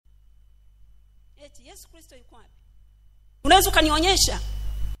eti Yesu Kristo yuko wapi? Unaweza ukanionyesha?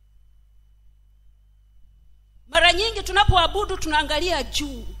 Mara nyingi tunapoabudu tunaangalia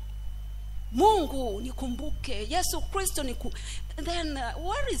juu. Mungu nikumbuke, Yesu Kristo then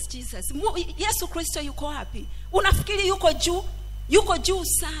where is Jesus? Yesu Kristo yuko wapi? Unafikiri yuko juu? Yuko juu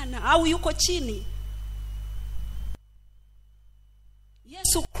sana au yuko chini?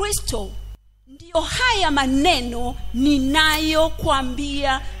 Yesu Kristo ndio haya maneno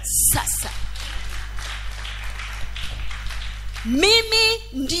ninayokuambia sasa. Mimi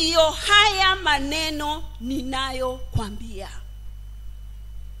ndio haya maneno ninayokuambia.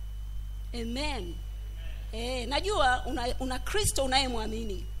 Amen. Najua una Kristo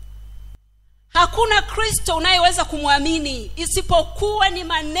unayemwamini. Hakuna Kristo unayeweza kumwamini isipokuwa ni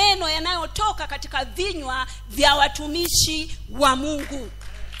maneno yanayotoka katika vinywa vya watumishi wa Mungu.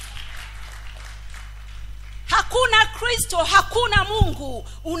 Hakuna Kristo, hakuna Mungu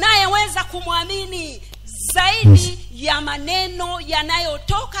unayeweza kumwamini zaidi ya maneno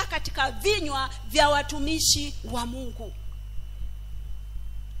yanayotoka katika vinywa vya watumishi wa Mungu.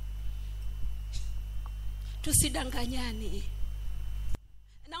 Tusidanganyane.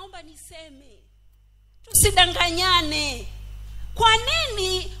 Naomba niseme, tusidanganyane. Kwa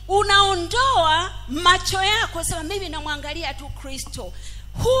nini unaondoa macho yako sema mimi namwangalia tu Kristo?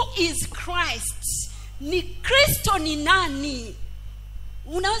 Who is Christ? Ni Kristo ni nani?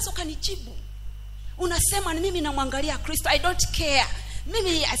 Unaweza ukanijibu. Unasema mimi namwangalia Kristo, I don't care.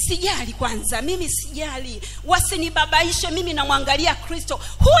 Mimi sijali kwanza, mimi sijali. Wasinibabaishe, mimi namwangalia Kristo.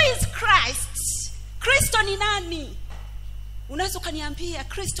 Who is Christ? Kristo ni nani? Unaweza ukaniambia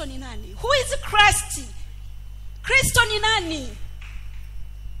Kristo ni nani? Who is Christ? Kristo ni nani?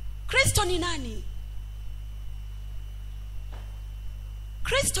 Kristo ni nani?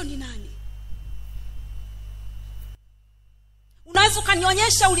 Kristo ni nani? Unaweza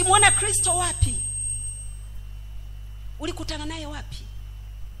ukanionyesha ulimuona Kristo wapi? Ulikutana naye wapi?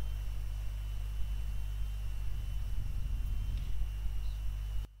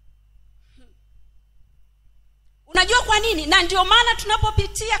 Unajua kwa nini? Na ndio maana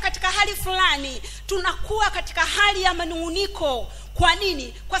tunapopitia katika hali fulani tunakuwa katika hali ya manunguniko. Kwa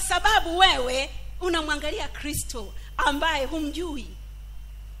nini? Kwa sababu wewe unamwangalia Kristo ambaye humjui.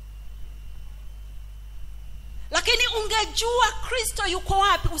 Lakini ungejua Kristo yuko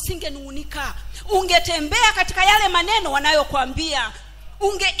wapi, usingenungunika. Ungetembea katika yale maneno wanayokuambia.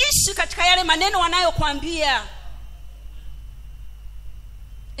 Ungeishi katika yale maneno wanayokuambia.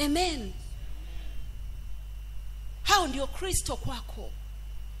 Amen. Hao ndio Kristo kwako.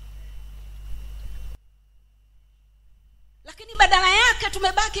 Lakini badala yake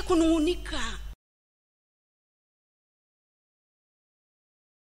tumebaki kunungunika.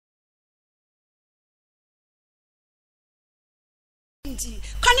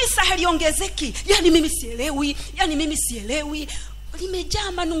 Kanisa haliongezeki. Yani mimi sielewi.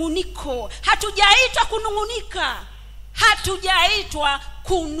 Limejaa manunguniko. Hatujaitwa kunungunika. Hatujaitwa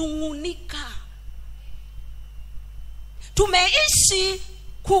kunungunika. Tumeishi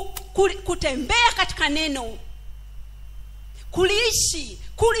kutembea katika neno. Kuliishi,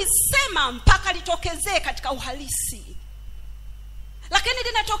 kulisema mpaka litokezee katika uhalisi. Lakini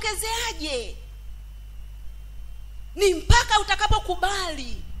linatokezeaje? Ni mpaka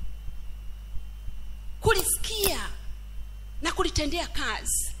utakapokubali kulisikia na kulitendea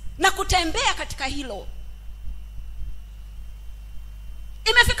kazi na kutembea katika hilo.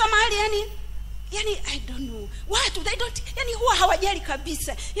 Imefika mahali yani I don't know. Watu they don't, yani huwa hawajali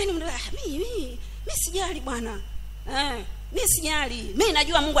kabisa. Yani mimi sijali bwana. Mimi sijali. Mimi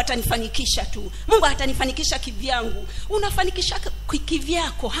najua Mungu atanifanikisha tu. Mungu atanifanikisha kivyangu. Unafanikisha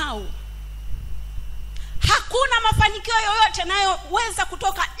kivyako hao? Hakuna mafanikio yoyote yanayoweza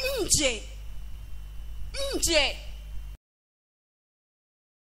kutoka nje.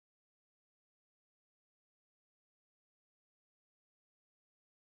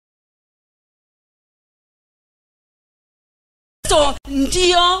 So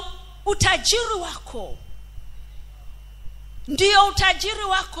ndio utajiri wako. Ndio utajiri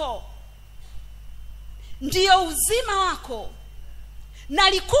wako. Ndio uzima wako. Na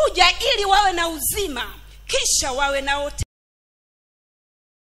alikuja ili wawe na uzima, kisha wawe na wote.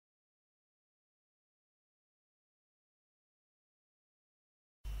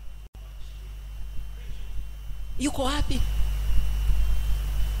 Yuko wapi?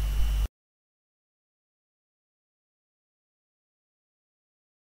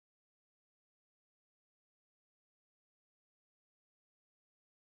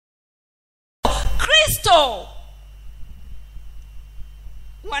 Kristo.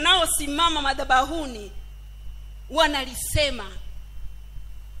 Wanaosimama madhabahuni wanalisema.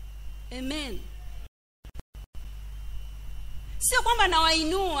 Amen. Sio kwamba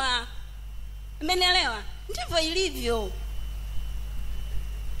nawainua. Umenielewa? Ndivyo ilivyo.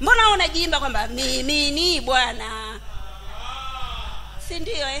 Mbona unajiimba kwamba mimi ni Bwana? Si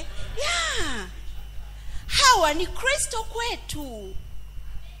ndio Yeah. Hawa ni Kristo kwetu.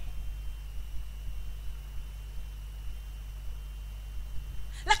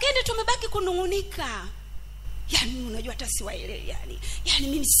 Lakini tumebaki kunungunika. Yaani unajua hata siwaelewi yani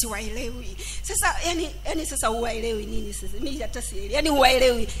mimi siwaelewi. Sasa yani sasa huwaelewi nini sasa? Mimi hata sielewi. Yani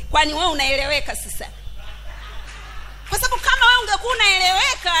huwaelewi. Kwani wewe unaeleweka sasa? Kwa sababu kama wewe ungekuwa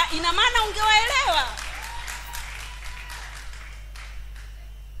unaeleweka, ina maana ungewaelewa.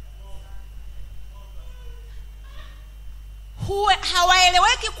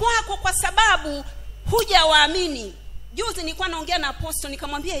 Hawaeleweki kwako kwa sababu hujawaamini. Juzi nilikuwa naongea na apostle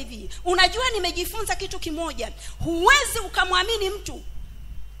nikamwambia hivi, unajua nimejifunza kitu kimoja, huwezi ukamwamini mtu,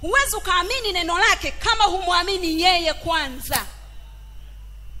 huwezi ukaamini neno lake kama humwamini yeye kwanza.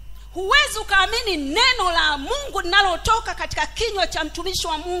 Huwezi ukaamini neno la Mungu linalotoka katika kinywa cha mtumishi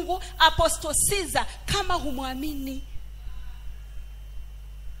wa Mungu Apostle Caesar kama humwamini.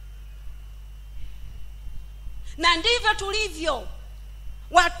 Na ndivyo tulivyo.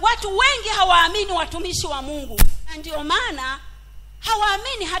 Watu wengi hawaamini watumishi wa Mungu. Na ndio maana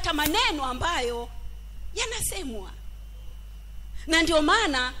hawaamini hata maneno ambayo yanasemwa. Na ndio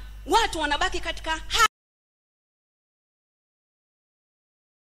maana watu wanabaki katika hali.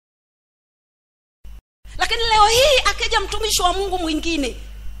 Lakini leo hii akija mtumishi wa Mungu mwingine.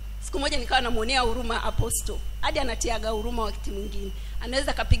 Siku moja nikawa namuonea huruma apostle. Hadi anatiaga huruma wakati mwingine.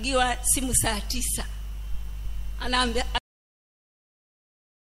 Anaweza kapigiwa simu saa 9. Anaambia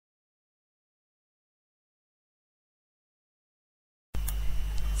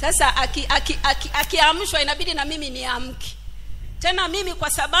sasa akiamshwa inabidi na mimi niamke. Tena mimi kwa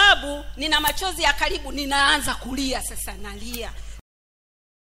sababu nina machozi ya karibu ninaanza kulia. Sasa nalia.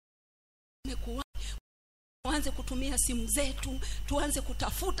 Tuanze kutumia simu zetu, tuanze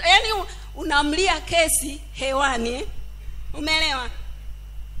kutafuta. Yaani unamlia kesi hewani. Umeelewa?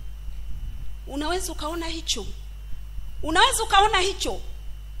 Unaweza ukaona hicho. Unaweza ukaona hicho.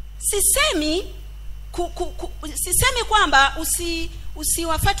 Sisemi sisemi kwamba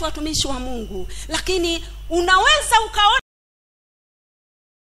usiwafuate watumishi wa Mungu, lakini unaweza ukaona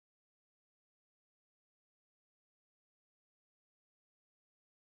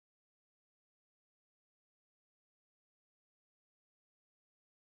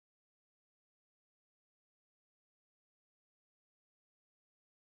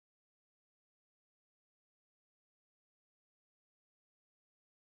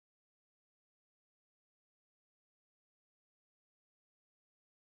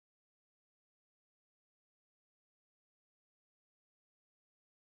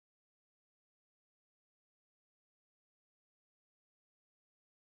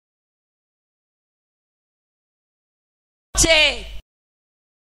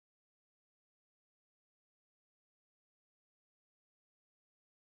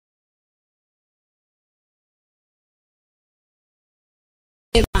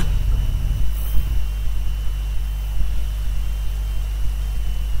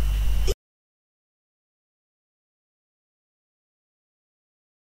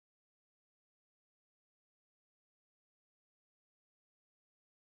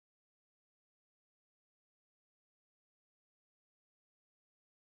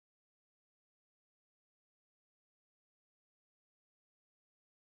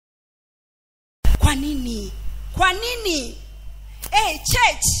Kwa nini? Kwa nini?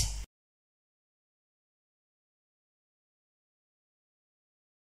 Church.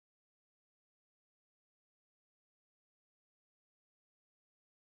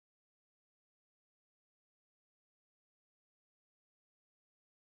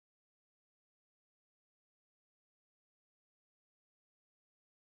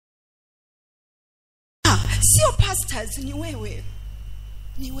 Sio pastors, ni wewe.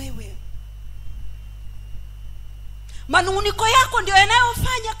 Ni wewe. Manunguniko yako ndio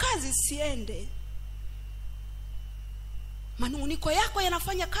yanayofanya kazi siende. Manunguniko yako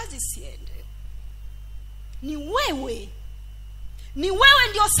yanafanya kazi siende. Ni wewe. Ni wewe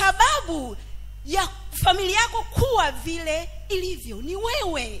ndio sababu ya familia yako kuwa vile ilivyo. Ni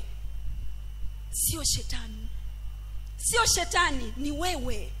wewe. Sio shetani. Sio shetani, ni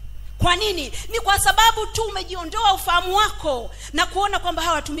wewe. Kwa nini? Ni kwa sababu tu umejiondoa ufahamu wako na kuona kwamba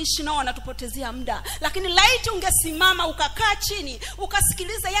hawa watumishi nao wanatupotezea muda. Lakini laiti ungesimama ukakaa chini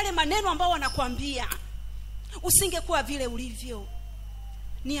ukasikiliza yale maneno ambayo wanakuambia, usingekuwa vile ulivyo.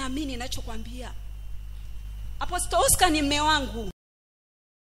 Niamini ninachokuambia. Apostle Oscar ni mume wangu.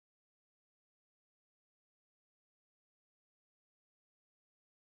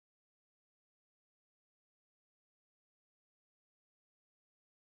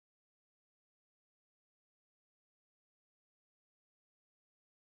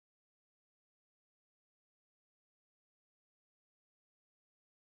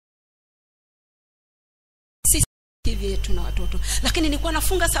 vyetu na watoto. Lakini nilikuwa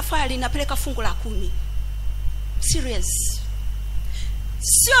nafunga safari, napeleka fungu la 10. Serious.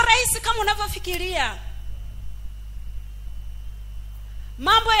 Sio rahisi kama unavyofikiria.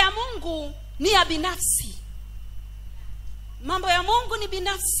 Mambo ya Mungu ni ya binafsi. Mambo ya Mungu ni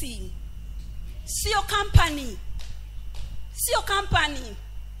binafsi. Sio company. Sio company.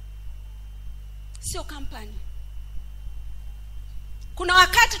 Sio company. Kuna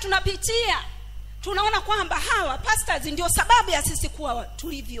wakati tunapitia, tunaona kwamba hawa pastors ndio sababu ya sisi kuwa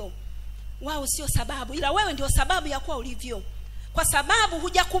tulivyo. Wao sio sababu, ila wewe ndio sababu ya kuwa ulivyo. Kwa sababu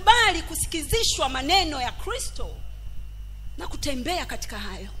hujakubali kusikizishwa maneno ya Kristo na kutembea katika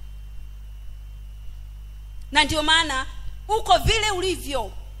hayo. Na ndio maana uko vile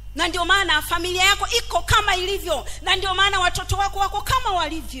ulivyo. Na ndio maana familia yako iko kama ilivyo. Na ndio maana watoto wako wako kama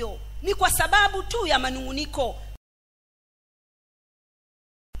walivyo. Ni kwa sababu tu ya manunguniko.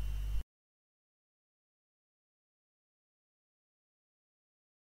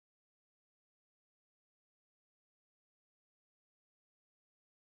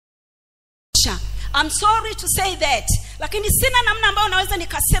 I'm sorry to say that. Lakini sina namna ambayo naweza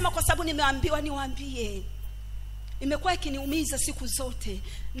nikasema kwa sababu nimeambiwa niwaambie. Imekuwa ikiniumiza siku zote.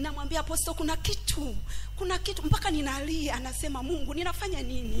 Ninamwambia apostle kuna kitu mpaka ninalia, anasema Mungu ninafanya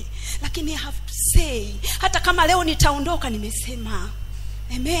nini? Lakini I have to say, hata kama leo nitaondoka nimesema.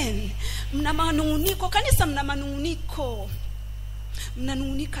 Amen. Mna manunguniko kanisa, mna manunguniko.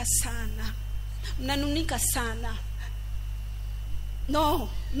 Mnanungunika sana. Mnanungunika sana. No,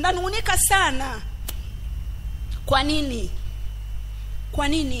 mnanungunika sana. Kwa nini? Kwa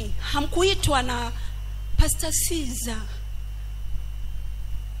nini hamkuitwa na Pastor Caesar?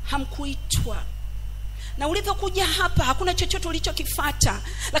 Hamkuitwa. Na ulivyokuja hapa hakuna chochote ulichokifuata,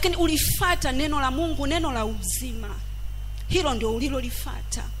 lakini ulifuata neno la Mungu, neno la uzima. Hilo ndio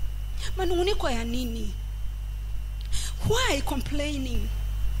ulilolifuata. Manunguniko ya nini? Why complaining?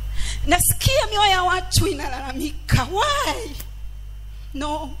 Nasikia mioyo ya watu inalalamika. Why?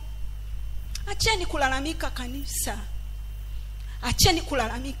 No. Acheni kulalamika kanisa. Acheni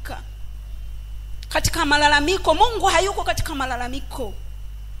kulalamika. Katika malalamiko, Mungu hayuko katika malalamiko.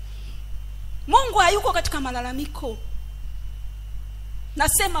 Mungu hayuko katika malalamiko.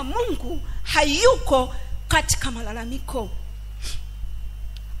 Nasema Mungu hayuko katika malalamiko.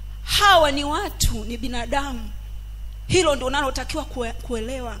 Hawa ni watu, ni binadamu. Hilo ndio unalotakiwa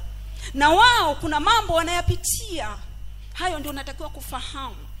kuelewa. Na wao kuna mambo wanayapitia. Hayo ndio unatakiwa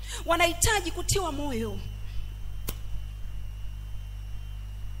kufahamu. Wanahitaji kutiwa moyo.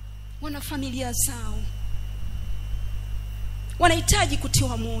 Wana familia zao. Wanahitaji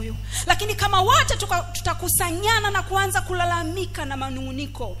kutiwa moyo. Lakini kama wote tutakusanyana na kuanza kulalamika na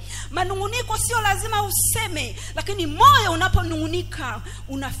manunguniko. Manunguniko sio lazima useme, lakini moyo unaponungunika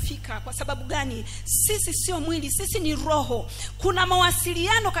unafika. Kwa sababu gani? Sisi sio mwili, sisi ni roho. Kuna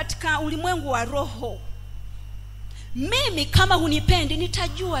mawasiliano katika ulimwengu wa roho. Mimi kama hunipendi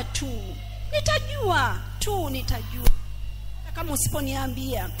nitajua tu. Nitajua. Kama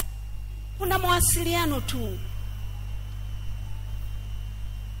usiponiambia. Kuna mawasiliano tu.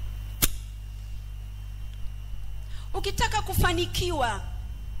 Ukitaka kufanikiwa,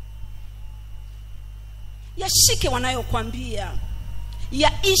 yashike wanayokuambia.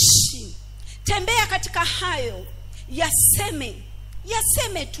 Yaishi. Tembea katika hayo.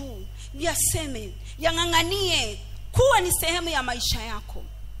 Yaseme tu. Yang'ang'anie kuwa ni sehemu ya maisha yako.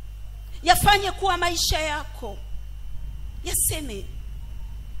 Yafanye kuwa maisha yako. Yaseme.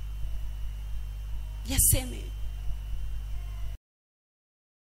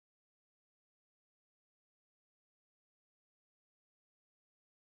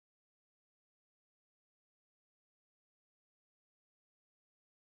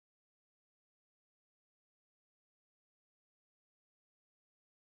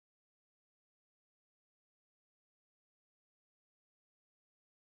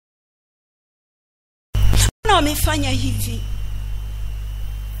 Wamefanya hivi.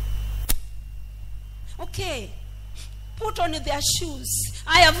 Okay. Put on their shoes.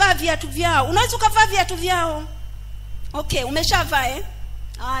 Aya, vaa viatu vyao. Unaweza ukavaa viatu vyao. Okay, umeshavaa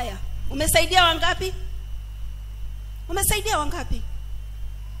Aya, umesaidia wangapi?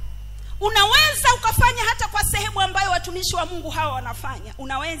 Unaweza ukafanya hata kwa sehemu ambayo watumishi wa Mungu hawa wanafanya.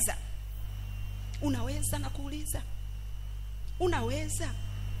 Unaweza na kuuliza. Unaweza.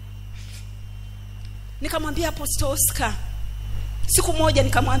 Nikamwambia Apostle Oscar siku moja,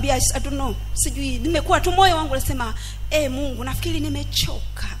 nikamwambia I don't know, sijui nimekuwa tu moyo wangu unasema Mungu nafikiri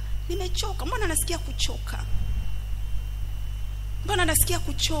nimechoka. Mbona nasikia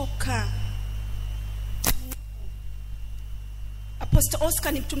kuchoka? Apostle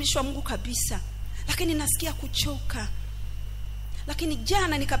Oscar ni mtumishi wa Mungu kabisa. lakini nasikia kuchoka. Lakini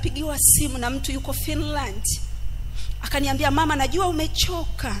jana nikapigiwa simu na mtu yuko Finland. Akaniambia, mama, najua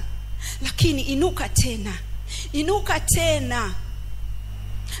umechoka, lakini inuka tena. Inuka tena.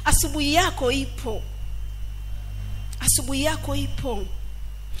 Asubuhi yako ipo. Asubuhi yako ipo.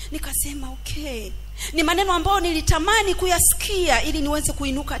 Nikasema okay. Ni maneno ambayo nilitamani kuyasikia ili niweze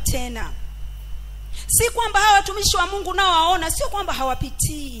kuinuka tena. Si kwamba hawa watumishi wa Mungu nao waona, sio kwamba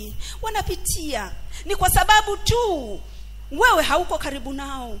hawapitii. Wanapitia. Ni kwa sababu tu wewe hauko karibu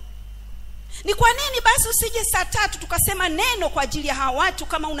nao. Ni kwa nini basi usije saa 3 tukasema neno kwa ajili ya hawa watu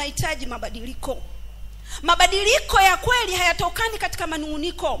kama unahitaji mabadiliko? Mabadiliko ya kweli hayatokani katika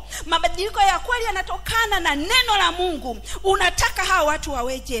manunguniko. Mabadiliko ya kweli yanatokana na neno la Mungu. Unataka hawa watu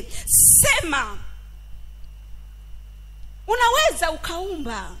waweje? Sema. Unaweza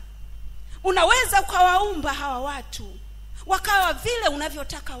ukaumba. Unaweza ukawaumba hawa watu wakawa vile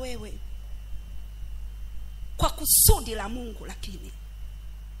unavyotaka wewe, kwa kusudi la Mungu. Lakini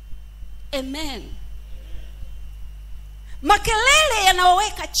amen. Makelele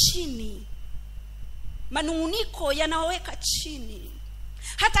yanaweka chini, manunguniko yanaweka chini.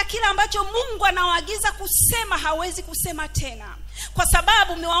 Hata kila ambacho Mungu anawaagiza kusema hawezi kusema tena, kwa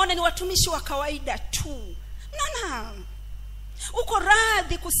sababu mmewaona ni watumishi wa kawaida tu. Nana uko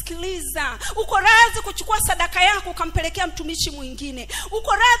radhi kusikiliza, uko radhi kuchukua sadaka yako ukampelekea mtumishi mwingine,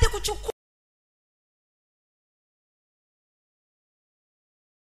 uko radhi kuchukua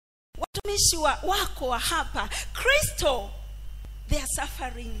watumishi wako wa hapa Kristo. They are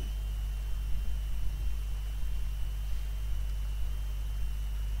suffering.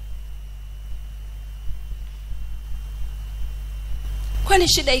 Kwani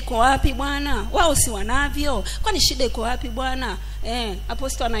shida iko wapi Bwana? Wao si wanavyo. Kwani shida iko wapi Bwana?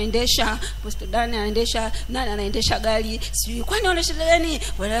 Apostle anaendesha, Apostle Dani anaendesha, nani anaendesha gari? Sijui kwani wana shida gani?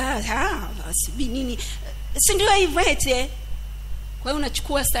 Wala sibi nini? Si ndio hivyo eti? Kwa hiyo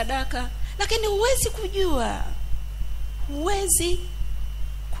unachukua sadaka, lakini huwezi kujua. Huwezi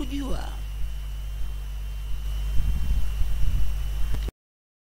kujua.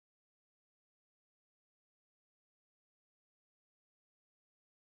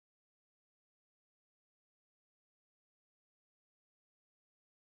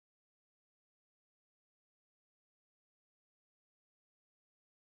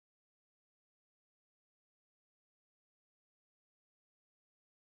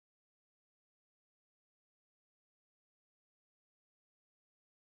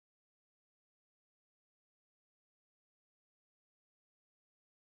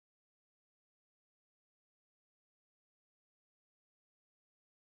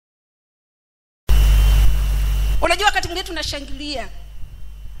 Unajua wakati mwingine tunashangilia.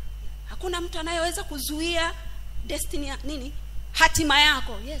 Hakuna mtu anayeweza kuzuia destiny ya nini? Hatima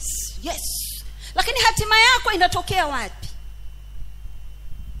yako. Yes, yes. Lakini hatima yako inatokea wapi?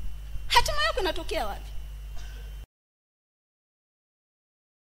 Hatima yako inatokea wapi?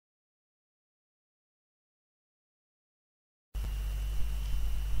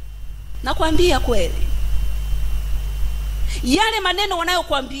 Nakwambia kweli, yale maneno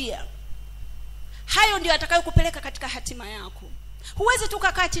wanayokuambia, hayo ndio atakayokupeleka katika hatima yako. Huwezi tu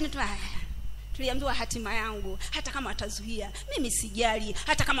kukaa chini tu, tuliambiwa hatima yangu, hata kama watazuia mimi sijali,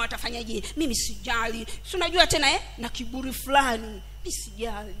 hata kama watafanyaje mimi sijali. Si unajua tena na kiburi fulani, mimi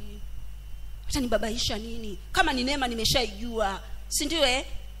sijali. Hata nibabaisha nini? Kama ni neema nimeshaijua, si ndio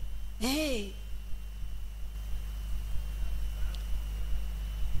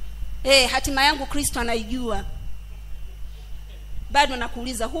hatima yangu Kristo anaijua. Bado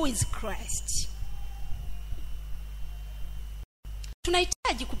nakuuliza, who is Christ?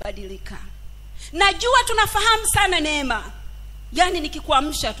 Tunahitaji kubadilika. Najua tunafahamu sana neema. Yaani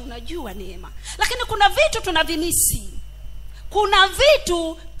nikikuamsha tunajua neema. Lakini kuna vitu tunavimisi. Kuna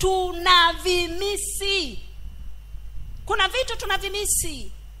vitu tunavimisi. Kuna vitu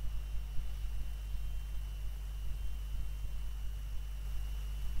tunavimisi.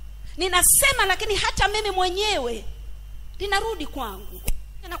 Ninasema lakini hata mimi mwenyewe linarudi kwangu.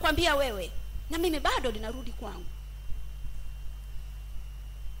 Nakwambia wewe, na mimi bado linarudi kwangu.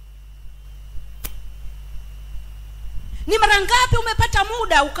 Ni mara ngapi umepata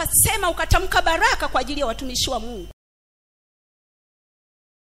muda ukasema ukatamka baraka kwa ajili ya watumishi wa Mungu?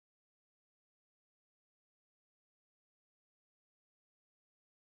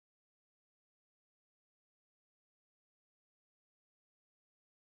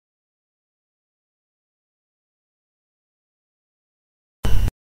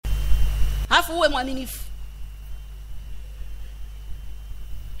 Alafu uwe mwaminifu.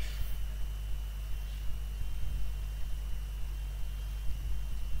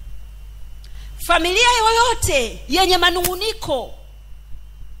 Familia yoyote yenye manunguniko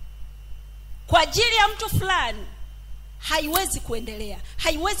kwa ajili ya mtu fulani haiwezi kuendelea,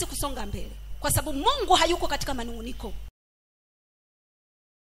 haiwezi kusonga mbele, kwa sababu Mungu hayuko katika manunguniko.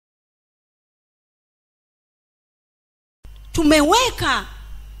 Tumeweka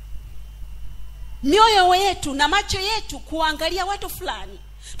mioyo yetu na macho yetu kuangalia watu fulani,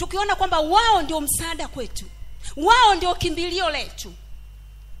 tukiona kwamba wao ndio msaada kwetu, wao ndio kimbilio letu.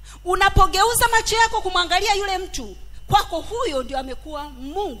 Unapogeuza macho yako kumwangalia yule mtu, kwako huyo ndio amekuwa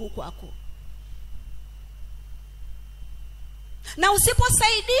Mungu kwako. Na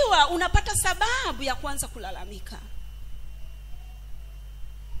usiposaidiwa unapata sababu ya kuanza kulalamika.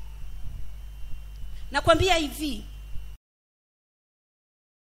 Nakwambia hivi,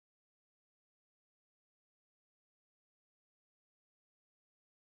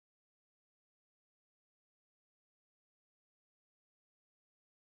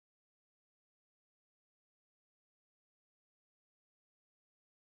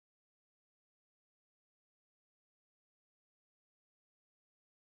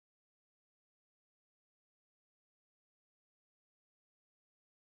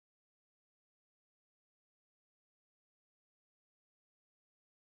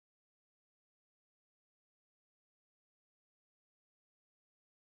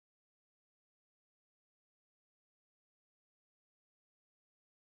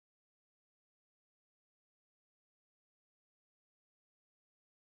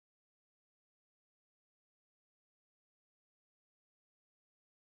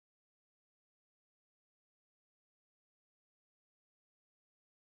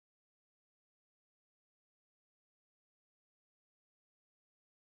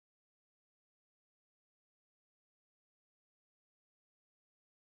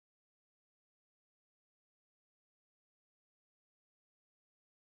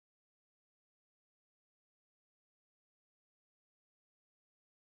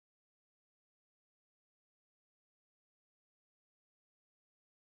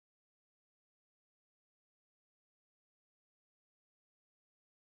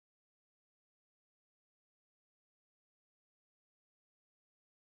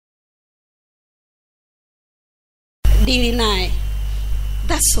 dili naye.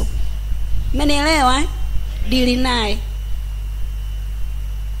 That's all. Mmenielewa? Dili naye.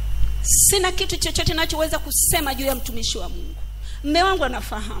 Sina kitu chochote ninachoweza kusema juu ya mtumishi wa Mungu. Mume wangu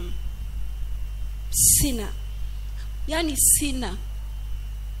anafahamu. Sina. Yaani sina.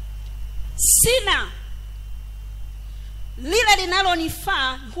 Lile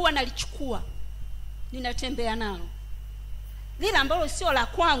linalonifaa huwa nalichukua, ninatembea nalo. Lile ambalo sio la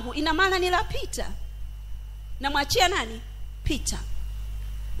kwangu, ina maana ni la Pita, namwachia nani? Pita.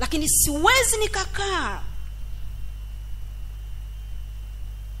 Lakini siwezi nikakaa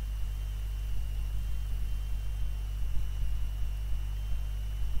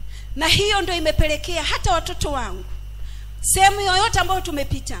na hiyo ndio imepelekea hata watoto wangu, sehemu yoyote ambayo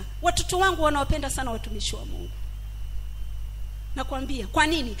tumepita, watoto wangu wanawapenda sana watumishi wa Mungu. Nakwambia kwa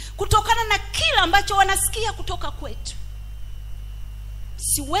nini? Kutokana na kila ambacho wanasikia kutoka kwetu.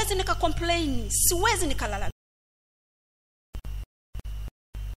 Siwezi nika complain, siwezi nikalalamika.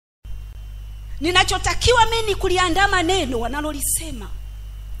 Ninachotakiwa mimi ni kuliandama neno wanalolisema.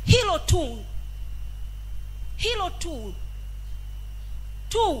 Hilo tu.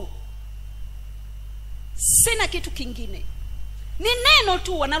 Sina kitu kingine. Ni neno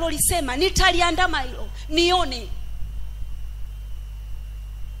tu wanalolisema, nitaliandama hilo, nione.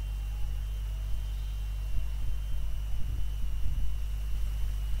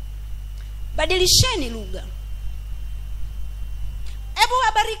 Badilisheni lugha. Ebu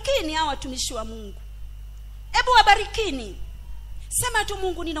wabarikini hao watumishi wa Mungu. Ebu wabarikini. Sema tu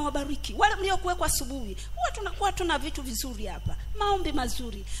Mungu ninawabariki. Wale mliokuwekwa asubuhi, huwa tunakuwa tuna vitu vizuri hapa, maombi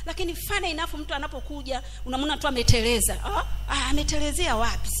mazuri. Lakini fana inafu mtu anapokuja unamwona tu ameteleza. Ametelezea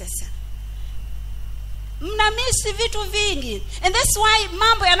wapi sasa? Mnamisi vitu vingi. And that's why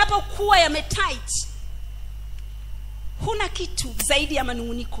mambo yanapokuwa yametight, huna kitu zaidi ya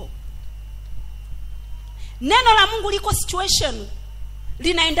manunguniko. Neno la Mungu liko situation,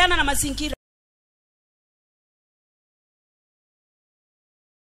 linaendana na mazingira.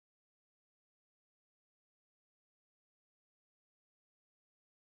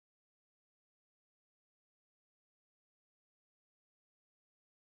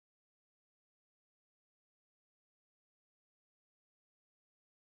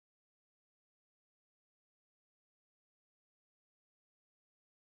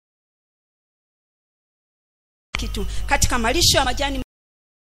 Kitu katika malisho ya majani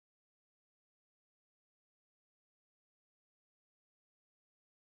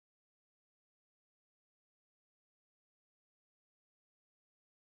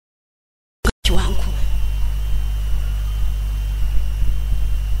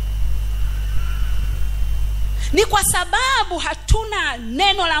Ni kwa sababu hatuna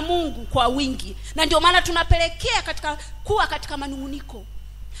neno la Mungu kwa wingi, na ndio maana tunapelekea kuwa katika manunguniko.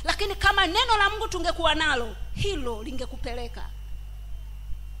 Lakini kama neno la Mungu tungekuwa nalo, hilo lingekupeleka.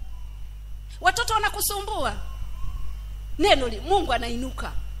 Watoto wanakusumbua, Mungu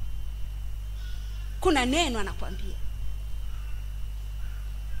anainuka, kuna neno anakuambia.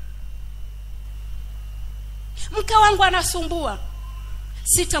 Mke wangu anasumbua,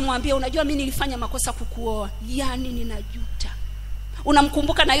 sitamwambia unajua mimi nilifanya makosa kukuoa, yani ninajuta.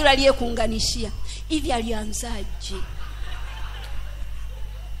 Unamkumbuka na yule aliyekuunganishia, hivi alianzaje?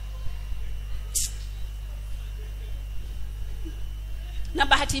 Na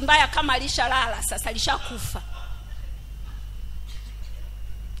bahati mbaya kama alishalala sasa, alishakufa.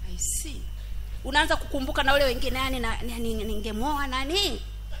 I see. Unaanza kukumbuka na wale wengine, yani ningemoa nani?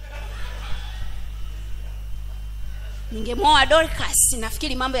 Ningemoa Dorcas,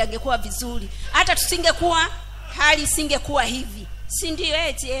 nafikiri mambo yangekuwa vizuri. Hata tusingekuwa hali singekuwa hivi. Si ndio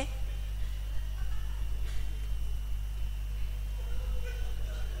eti?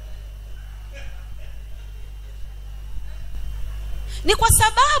 Ni kwa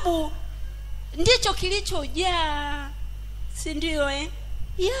sababu ndicho kilichojaa. Si ndio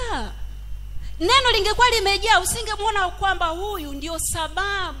Yeah. Neno lingekuwa limejaa, usingemwona kwamba huyu ndio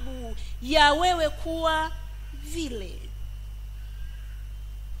sababu ya wewe kuwa vile.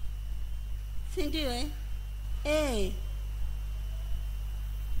 Si ndio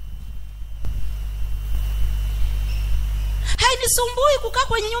Hainisumbui kukaa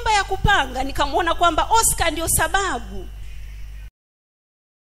kwenye nyumba ya kupanga nikamwona kwamba Oscar ndio sababu.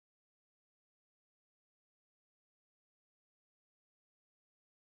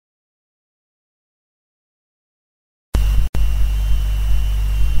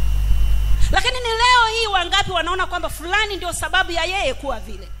 Lakini ni leo hii wangapi wanaona kwamba fulani ndio sababu ya yeye kuwa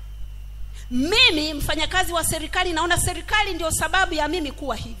vile? Mimi mfanyakazi wa serikali naona serikali ndio sababu ya mimi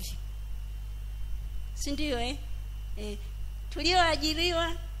kuwa hivi. Si ndio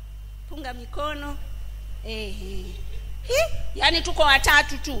tulioajiriwa punga mikono. Yaani tuko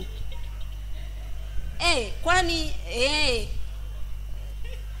watatu tu. Kwani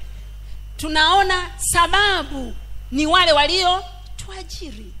tunaona sababu ni wale walio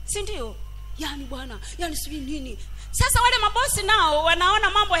tuajiri. Si ndio? Yani bwana, yani sibi nini. Sasa wale mabosi nao wanaona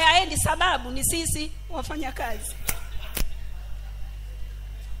mambo hayaendi, sababu ni sisi wafanyakazi.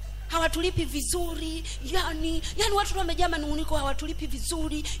 Hawatulipi vizuri, yani watu wamejaa manunguniko, hawatulipi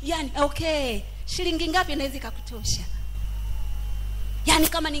vizuri. Yani okay, shilingi ngapi inaweza kukutosha? Yani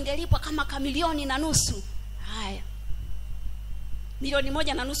kama ningelipwa kama 1.5 milioni, haya 1.5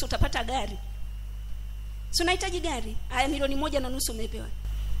 milioni utapata gari. Si unahitaji gari? Haya 1.5 milioni umepewa.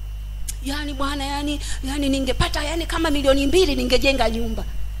 Yani bwana, yani ningepata kama 2 milioni ningejenga nyumba.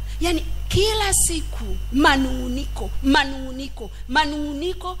 Yani kila siku manunguniko.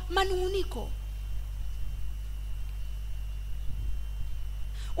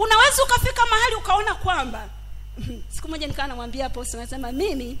 Unaweza ukafika mahali ukaona kwamba siku moja nikawa namwambia hapo, nasema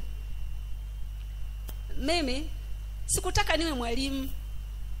mimi sikutaka niwe mwalimu.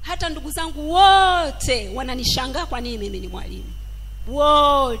 Hata ndugu zangu wote wananishangaa kwa nini mimi ni mwalimu.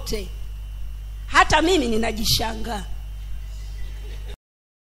 Wote. Hata mimi ninajishangaa.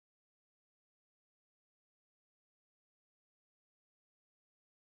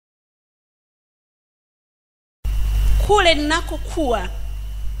 Kule ninakokuwa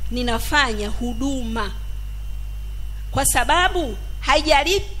ninafanya huduma, kwa sababu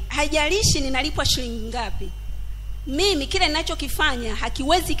haijalishi ninalipwa shilingi ngapi. Mimi kile ninachokifanya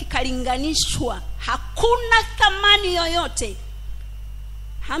hakiwezi kikalinganishwa. Hakuna thamani yoyote.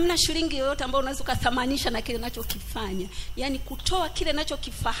 Hamna shilingi yoyote ambayo unaweza kuthamanisha na kile ninachokifanya. Yani kutoa kile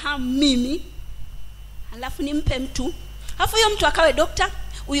ninachokifahamu mimi, alafu nimpe mtu. Alafu huyo mtu akawe dokta,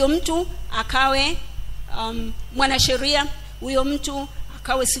 huyo mtu akawe mwanasheria, huyo mtu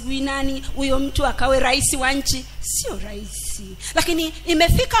akawe sijui nani, huyo mtu akawe rais wa nchi. Sio rais. Lakini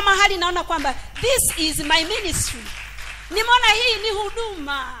imefika mahali naona kwamba this is my ministry. Nimeona hii ni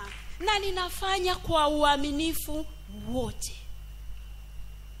huduma na ninafanya kwa uaminifu wote.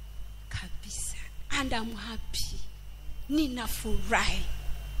 Kabisa. And I'm happy. Ninafurahi.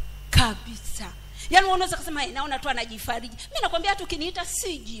 Kabisa. Yani unaweza kusema naona tu anajifariji. Mimi nakwambia hata ukiniita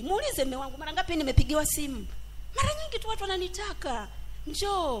siji, muulize mume wangu mara ngapi nimepigiwa simu. Mara nyingi tu watu wananitaka,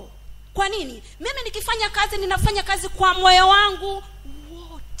 njoo. Kwa nini? Mimi nikifanya kazi ninafanya kazi kwa moyo wangu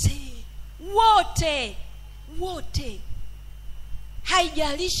wote.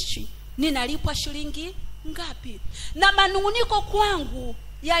 Haijalishi ninalipwa shilingi ngapi. Na manunguniko kwangu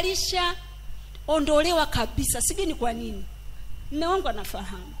yalisha ondolewa kabisa. Sijui ni kwa nini. Mume wangu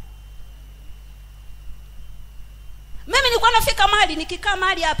anafahamu. Mimi nilikuwa nafika mahali, nikikaa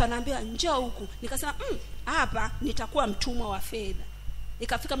mahali hapa naambiwa njoo huku, nikasema hapa nitakuwa mtumwa wa fedha.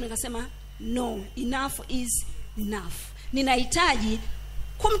 Ikafika mimi nikasema no, enough is enough. Ninahitaji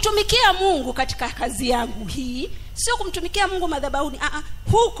kumtumikia Mungu katika kazi yangu hii, sio kumtumikia Mungu madhabahuni.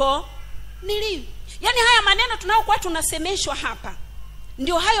 Huko nilivyo. Yaani haya maneno tunayokuwa tunasemeshwa hapa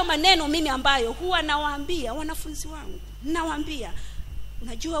ndio hayo maneno mimi ambayo huwa nawaambia wanafunzi wangu. Nawaambia,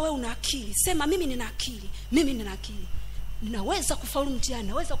 unajua wewe una akili, sema mimi nina akili. Mimi nina akili. Ninaweza kufaulu mtihani,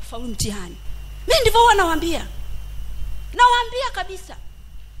 naweza kufaulu mtihani. Mimi ndivyo huwa nawaambia. Nawaambia kabisa.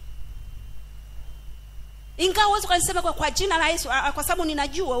 Ingawa uwezo kanisema kwa jina la Yesu, kwa sababu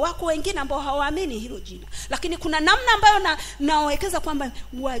ninajua wako wengine ambao hawaamini hilo jina. Lakini kuna namna ambayo nawekeza kwamba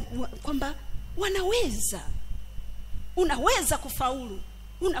kwamba wanaweza. Unaweza kufaulu.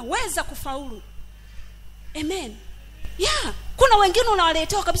 Unaweza kufaulu. Amen. Kuna wengine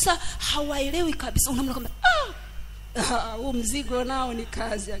unawaletea kabisa hawaelewi kabisa. Unamwona kama huu mzigo nao ni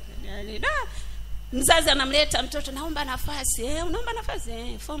kazi yake. Yaani mzazi anamleta mtoto, naomba nafasi. Unaomba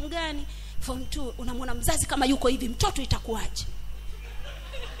nafasi? Form gani? Form 2. Unamwona mzazi kama yuko hivi, mtoto itakuaje?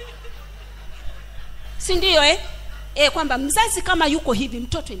 Si ndio kwamba mzazi kama yuko hivi,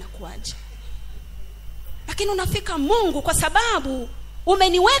 mtoto inakuaje? Lakini unafika Mungu, kwa sababu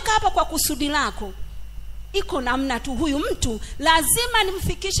umeniweka hapa kwa kusudi lako. Iko namna tu, huyu mtu lazima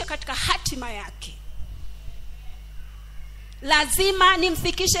nimfikishe katika hatima yake. Lazima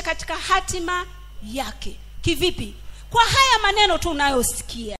nimfikishe katika hatima yake. Kivipi? Kwa haya maneno tu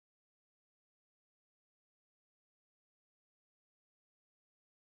unayosikia.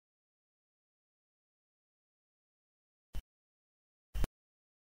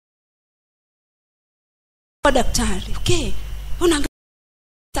 Daktari, okay.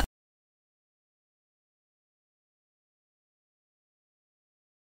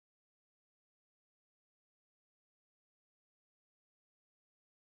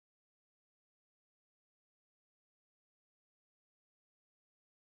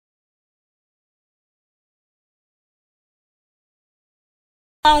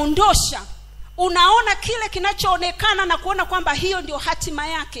 Aondosha. Unaona kile kinachoonekana na kuona kwamba hiyo ndio hatima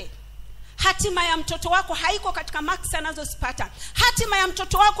yake. Hatima ya mtoto wako haiko katika marks anazozipata. Hatima ya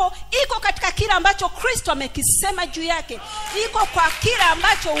mtoto wako iko katika kile ambacho Kristo amekisema juu yake. Iko kwa kile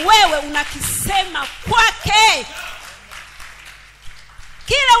ambacho wewe unakisema kwake.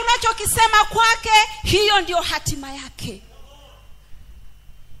 Kile unachokisema kwake, hiyo ndio hatima yake.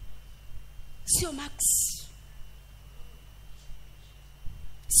 Sio marks.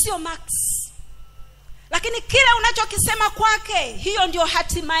 Sio marks. Lakini kile unachokisema kwake, hiyo ndio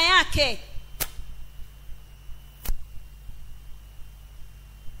hatima yake.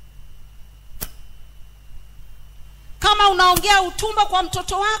 Kama unaongea utumbo kwa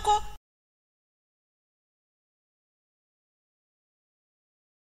mtoto wako,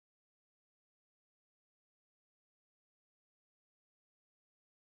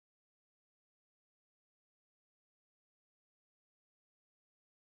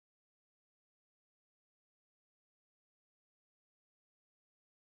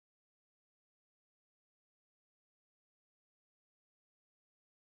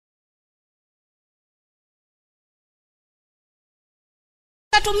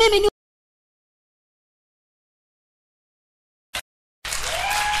 tu mimi ni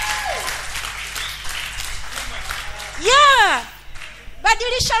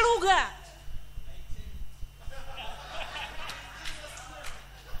badilisha lugha.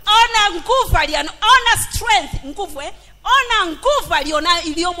 Ona nguvu aliona, ona strength, nguvu ona nguvu aliona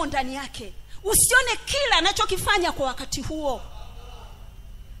iliyomo ndani yake. Usione kila anachokifanya kwa wakati huo.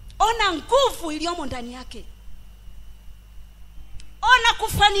 Ona nguvu iliyomo ndani yake. Ona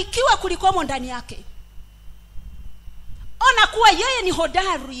kufanikiwa kulikomo ndani yake. Ona kuwa yeye ni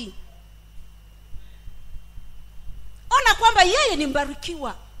hodari. Ona kwamba yeye ni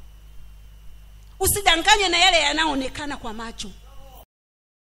mbarikiwa. Usidanganywe na yale yanayoonekana kwa macho.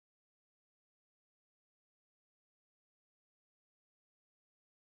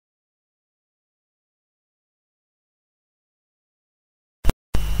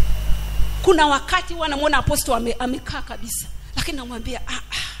 Kuna wakati wanamuona apostol amekaa kabisa, lakini namwambia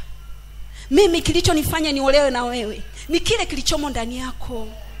mimi kilichonifanya niolewe na wewe ni kile kilichomo ndani yako,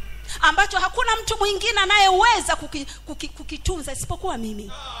 ambacho hakuna mtu mwingine anayeweza kukitunza isipokuwa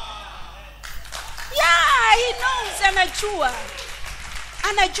mimi. He knows,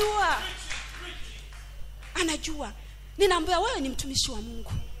 anajua. Ninaambia wewe ni mtumishi wa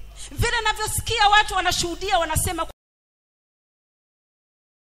Mungu. Vile ninavyosikia watu wanashuhudia, wanasema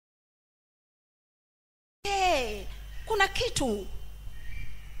kuna kitu.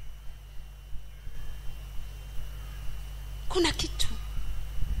 kuna kitu.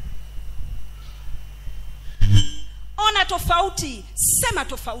 Ona tofauti, sema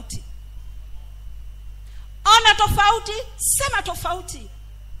tofauti. Ona tofauti, sema tofauti.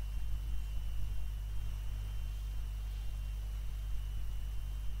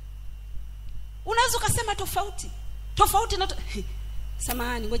 Unaweza kusema tofauti. Tofauti na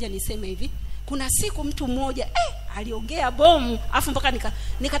samahani, ngoja niseme hivi. Kuna siku mtu mmoja aliongea bomu, afu mpaka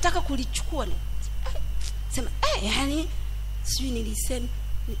nikataka kulichukua. Sema yani sijui nilisema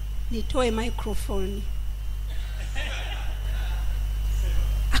nitoe microphone.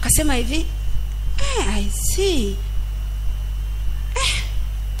 Akasema hivi, I see.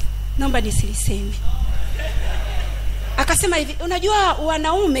 Naomba nisiliseme. Akasema hivi, unajua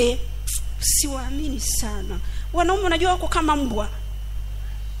wanaume siwaamini sana. Wanaume unajua wako kama mbwa.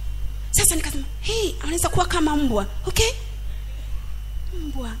 Sasa nikasema, anaweza kuwa kama mbwa. Okay?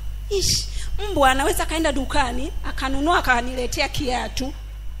 Mbwa. Mbwa anaweza kaenda dukani, akanunua akaniletea kiatu.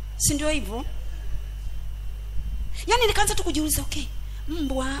 Si ndio hivyo? Yaani nikaanza tu kujiuliza, okay,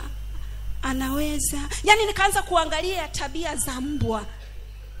 mbwa anaweza. Yaani nikaanza kuangalia tabia za mbwa.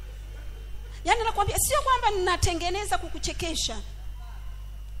 Yaani nakwambia sio kwamba ninatengeneza kukuchekesha.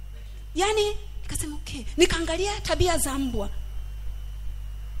 Yaani nikasema okay, nikaangalia tabia za mbwa.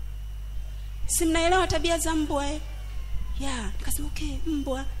 Si mnaelewa tabia za mbwa nikasema okay,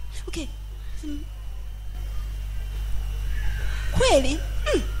 mbwa. Okay. Kweli?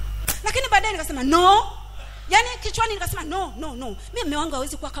 Lakini baadaye nikasema no. Yaani kichwani nikasema no. Mimi mume wangu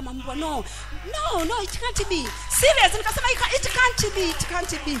hawezi kuwa kama mbwa. No, it can't be. Serious, nikasema it can't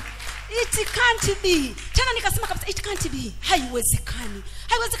be. Tena nikasema kabisa it can't be. Haiwezekani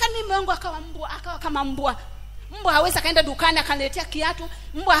mume wangu akawa kama mbwa. Mbwa hawezi kaenda dukani akaniletea kiatu.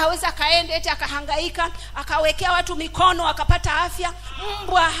 Mbwa hawezi kaenda eti akahangaika, akawekea watu mikono akapata afya.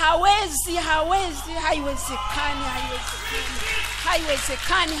 Mbwa hawezi.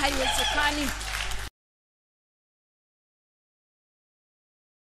 Haiwezekani.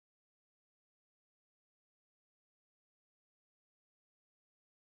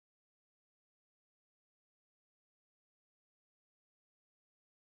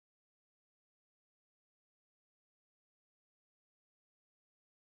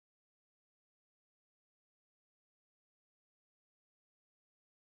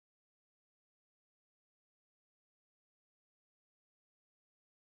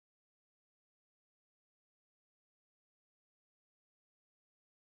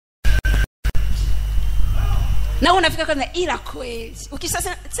 Na unafika kwanza ila kweli.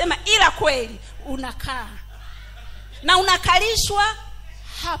 Ukisema ila kweli, unakaa. Na unakalishwa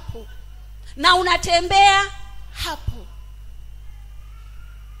hapo. Na unatembea hapo.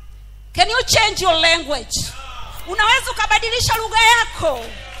 Can you change your language? Unaweza ukabadilisha lugha yako.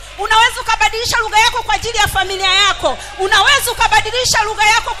 Unaweza ukabadilisha lugha yako kwa ajili ya familia yako. Unaweza ukabadilisha lugha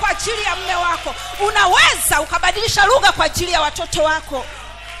yako kwa ajili ya mume wako. Unaweza ukabadilisha lugha kwa ajili ya watoto wako.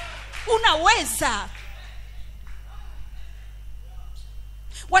 Unaweza.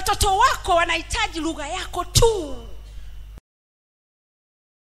 Watoto wako wanahitaji lugha yako tu.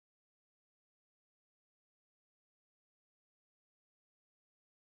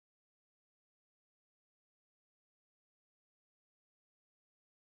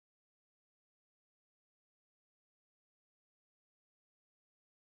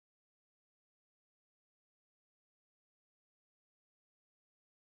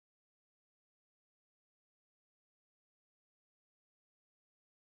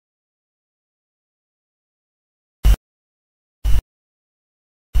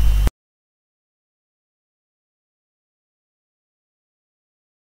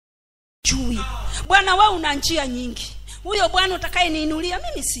 Bwana wewe una njia nyingi. Huyo Bwana utakayeniinulia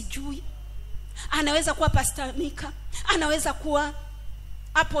mimi sijui. Anaweza kuwa Pastor Mika, anaweza kuwa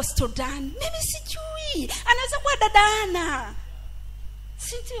Apostle Dan, mimi sijui. Anaweza kuwa dada Ana.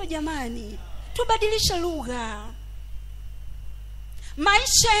 Sio jamani. Tubadilishe lugha.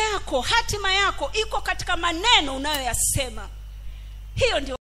 Maisha yako, hatima yako iko katika maneno unayoyasema. Hiyo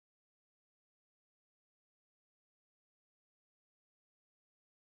ndio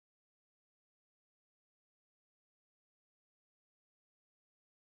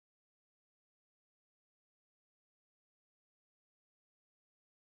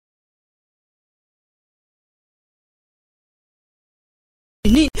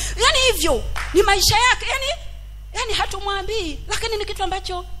nini? Yaani hivyo ni maisha yake. Yaani hatumwambii, lakini ni kitu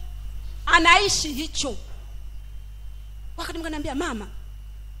ambacho anaishi hicho. Wakati mwingine anambia mama,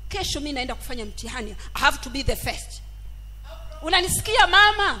 kesho mimi naenda kufanya mtihani, I have to be the first. Unanisikia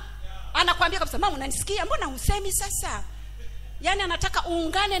mama? Anakuambia kabisa, mama unanisikia? Mbona husemi sasa? Yaani anataka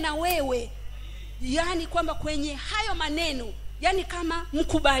uungane na wewe. yani kwamba kwenye hayo maneno, yani kama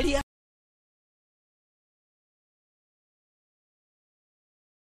mkubalia.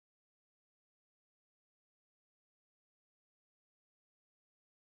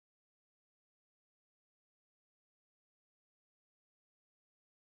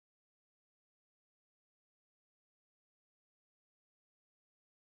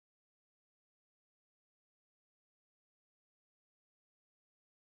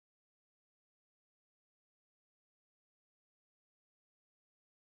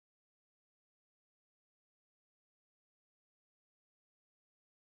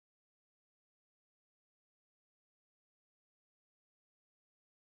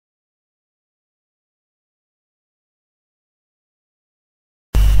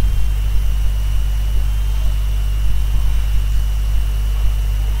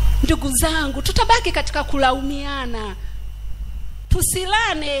 Ndugu zangu, tutabaki katika kulaumiana,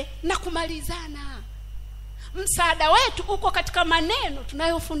 tusilane na kumalizana. Msaada wetu uko katika maneno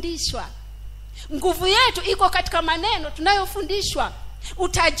tunayofundishwa. Nguvu yetu iko katika maneno tunayofundishwa.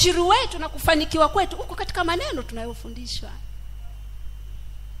 Utajiri wetu na kufanikiwa kwetu uko katika maneno tunayofundishwa.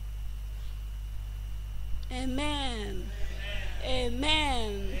 Amen.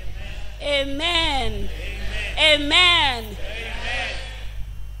 Amen. Amen. Amen.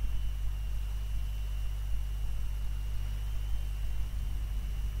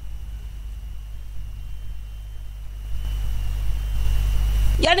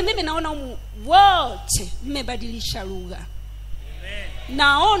 Yani mimi naona wote mmebadilisha lugha.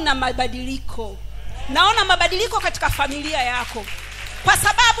 Naona mabadiliko. Naona mabadiliko katika familia yako. Kwa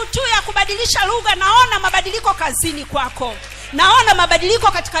sababu tu ya kubadilisha lugha, naona mabadiliko kazini kwako. Naona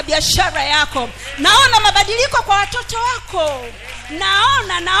mabadiliko katika biashara yako. Naona mabadiliko kwa watoto wako.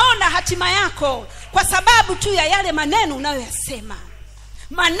 Naona hatima yako kwa sababu tu ya yale maneno unayoyasema.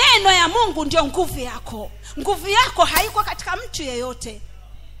 Maneno ya Mungu ndio nguvu yako. Nguvu yako haiko katika mtu yeyote.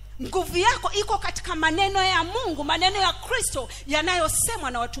 Nguvu yako iko katika maneno ya Mungu, maneno ya Kristo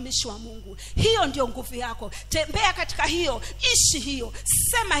yanayosemwa na watumishi wa Mungu. Hiyo ndio nguvu yako. Tembea katika hiyo, ishi hiyo,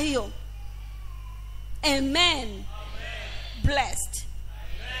 sema hiyo. Amen. Amen. Blessed.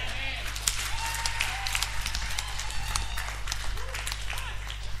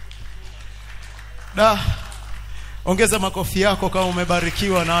 Ongeza makofi yako kama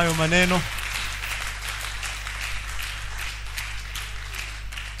umebarikiwa na hayo maneno.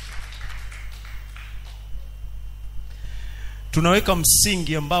 Tunaweka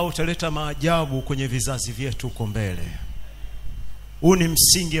msingi ambao utaleta maajabu kwenye vizazi vyetu huko mbele. Huu ni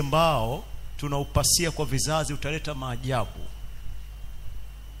msingi ambao tunaupasia kwa vizazi, utaleta maajabu.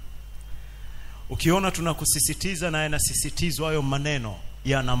 Ukiona tunakusisitiza na yanasisitizwa hayo maneno,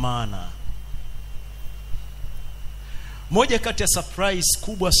 yana maana. Moja kati ya surprise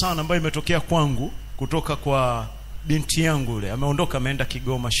kubwa sana ambayo imetokea kwangu kutoka kwa binti yangu yule, ameondoka ameenda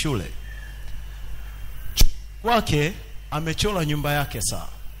Kigoma shule. Kwake amechola nyumba yake saa.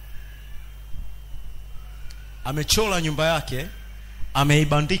 Amechola nyumba yake,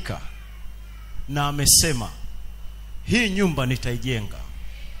 ameibandika na amesema hii nyumba nitaijenga.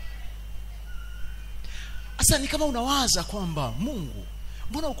 Asa ni kama unawaza kwamba Mungu,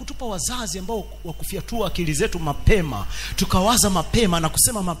 mbona ukutupa wazazi ambao wakufiatua akili zetu mapema, tukawaza mapema na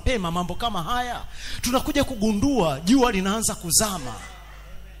kusema mapema mambo kama haya? Tunakuja kugundua jua linaanza kuzama.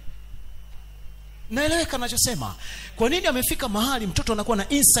 Naeleweka ninachosema? Kwa nini amefika mahali mtoto anakuwa na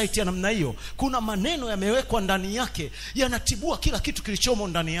insight ya namna hiyo? Kuna maneno yamewekwa ndani yake, yanatibua kila kitu kilichomo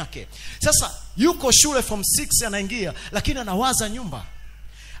ndani yake. Sasa yuko shule form 6 anaingia, lakini anawaza nyumba.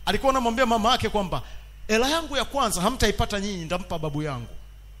 Alikuwa anamwambia mama yake kwamba hela yangu ya kwanza hamtaipata nyinyi, ndampa babu yangu.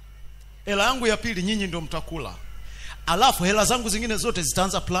 Hela yangu ya pili nyinyi ndio mtakula. Alafu hela zangu zingine zote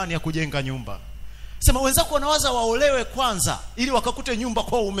zitaanza plani ya kujenga nyumba. Sema wenzako wanawaza waolewe kwanza ili wakakute nyumba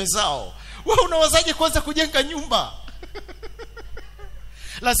kwa ume zao. Wewe unawazaje kwanza kujenga nyumba?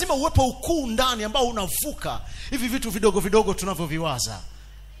 Lazima uwepo ukuu ndani ambao unavuka hivi vitu vidogo vidogo tunavyoviwaza.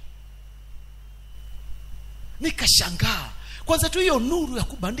 Nikashangaa. Kwanza tu hiyo nuru ya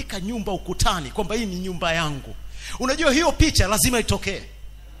kubandika nyumba ukutani kwamba hii ni nyumba yangu. Unajua hiyo picha lazima itokee.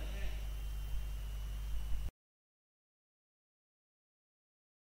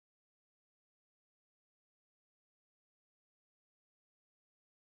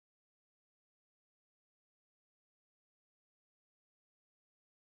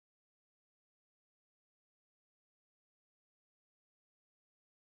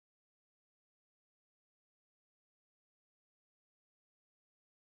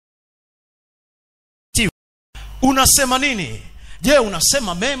 Unasema nini? Je,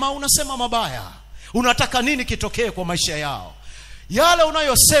 unasema mema, unasema mabaya? Unataka nini kitokee kwa maisha yao? Yale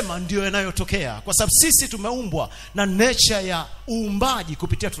unayosema ndio yanayotokea, kwa sababu sisi tumeumbwa na nature ya uumbaji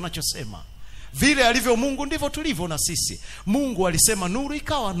kupitia tunachosema. Vile alivyo Mungu ndivyo tulivyo na sisi. Mungu alisema nuru,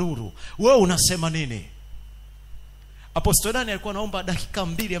 ikawa nuru. Wewe unasema nini? Apostol Dani alikuwa naomba dakika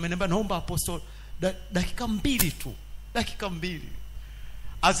 2, ameniambia naomba apostol dakika 2 tu. Dakika 2.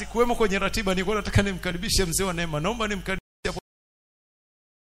 Azikuwemo kwenye ratiba, nilikuwa nataka nimkaribishe mzee wa Neema. Naomba nimkaribishe.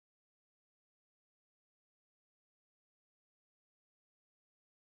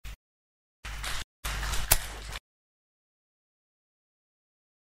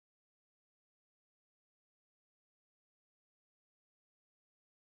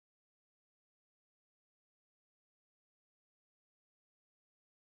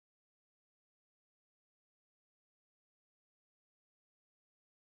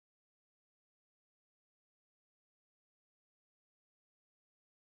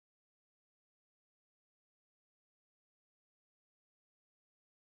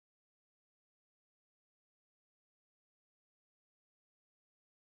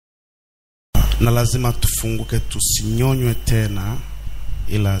 Na lazima tufunguke, tusinyonywe tena,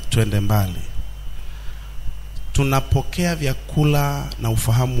 ila twende mbali. Tunapokea vyakula na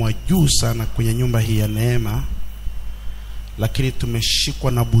ufahamu wa juu sana kwenye nyumba hii ya neema, lakini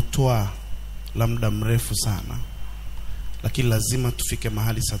tumeshikwa na butwa la muda mrefu sana. Lakini lazima tufike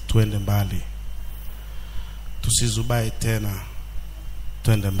mahali sasa twende mbali. Tusizubae tena,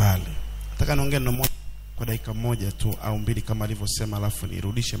 twende mbali. Nataka niongee na mmoja kwa dakika 1 tu au 2 kama alivyosema, alafu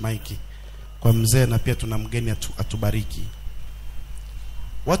nirudishe maiki kwa mzee, na pia tuna mgeni atubariki.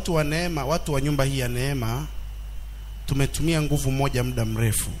 Watu wa neema, watu wa nyumba hii ya neema, tumetumia nguvu moja muda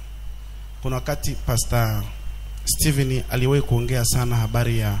mrefu. Kuna wakati Pastor Steven aliwahi kuongea sana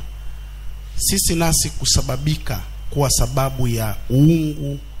habari ya sisi nasi kusababika kuwa sababu ya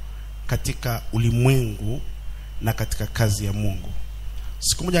uungu katika ulimwengu na katika kazi ya Mungu.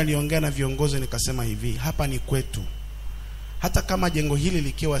 Siku moja niliongea na viongozi nikasema hivi, hapa ni kwetu. Hata kama jengo hili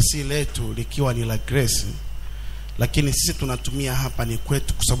likiwa si letu, likiwa ni la Grace, lakini sisi tunatumia hapa ni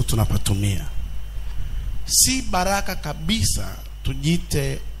kwetu kwa sababu tunapatumia. Si baraka kabisa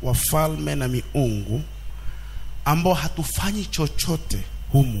tujite wafalme na miungu ambao hatufanyi chochote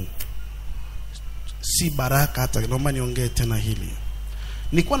humu. Si baraka hata. Naomba niongee tena hili.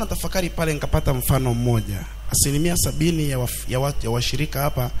 Nilikuwa natafakari pale nikapata mfano mmoja. 70% ya washirika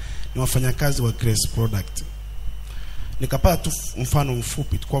hapa ni wafanyakazi wa Grace Product. Nikapata tu mfano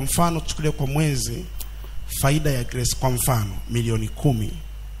mfupi. Kwa mfano tuchukulie kwa mwezi faida ya Grace kwa mfano milioni 10,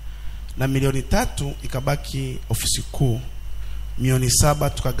 na milioni 3 ikabaki ofisi kuu, milioni 7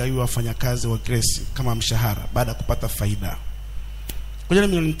 tukagawiwa wafanyakazi wa Grace kama mshahara baada ya kupata faida. Kwenye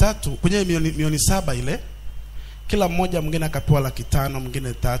milioni 3, kwenye milioni 7 ile, kila mmoja mwingine akapewa 500,000, mwingine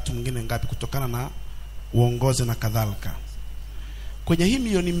 3, mwingine ngapi kutokana na uongozi na kadhalika. Kwenye hii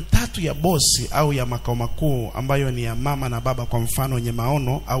milioni 3 ya bosi au ya makao makuu ambayo ni ya mama na baba kwa mfano wenye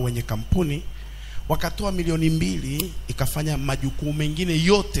maono au wenye kampuni, wakatoa milioni 2 ikafanya majukumu mengine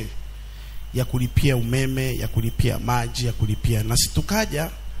yote ya kulipia umeme, ya kulipia maji, ya kulipia, na situkaja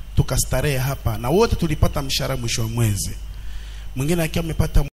tukastarehe hapa na wote tulipata mshahara mwisho wa mwezi. Mwingine akiwa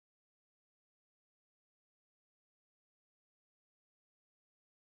amepata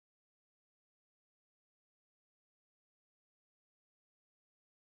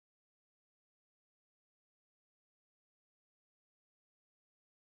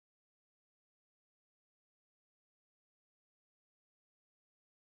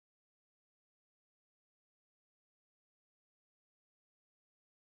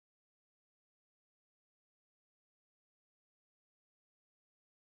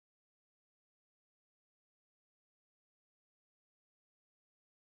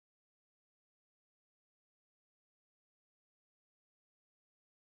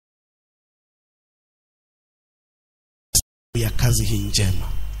ya kazi hii njema.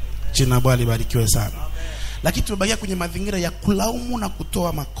 Jina Bwana libarikiwe sana. Lakini tumebakia kwenye mazingira ya kulaumu na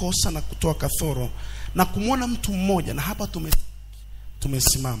kutoa makosa na kutoa kathoro na kumwona mtu mmoja, na hapa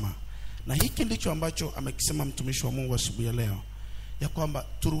tumesimama. Na hiki ndicho ambacho amekisema mtumishi wa Mungu asubuhi ya leo, ya kwamba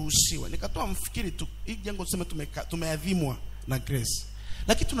turuhusiwe. Nikatoa mfikiri tu hii jengo tuseme tumeadhimwa na Grace,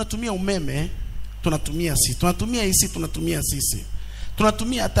 lakini tunatumia umeme, tunatumia sisi, tunatumia hisi, tunatumia sisi,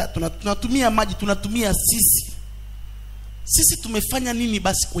 tunatumia hata tunatumia maji, tunatumia sisi. Sisi tumefanya nini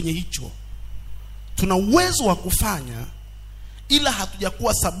basi kwenye hicho? Tuna uwezo wa kufanya, ila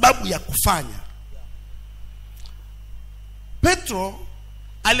hatujakuwa sababu ya kufanya. Petro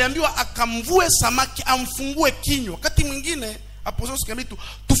aliambiwa akamvue samaki amfungue kinywa. Wakati mwingine apostoli sikambitu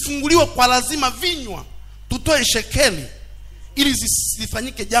tufunguliwe kwa lazima vinywa, tutoe shekeli ili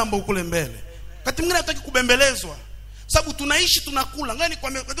zifanyike jambo kule mbele. Wakati mwingine hataki kubembelezwa. Sababu tunaishi tunakula. Ngani kwa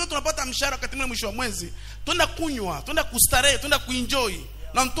wakati tunapata mshahara wakati mwisho wa mwezi, twenda kunywa, twenda kustarehe, twenda kuenjoy.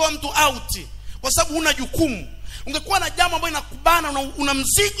 Na mtoa mtu out kwa sababu huna jukumu. Ungekuwa na jambo ambalo linakubana, una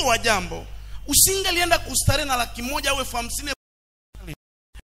mzigo wa jambo, usingelienda kustarehe na 100,000 au 50,000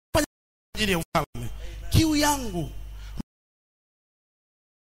 kwa ajili ya ufalme. Kiu yangu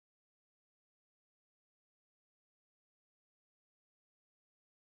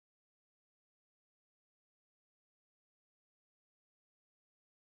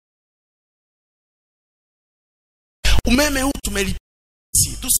umeme huu tumelipia,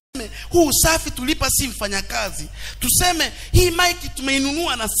 tuseme huu usafi tulipa si mfanyakazi, tuseme hii mic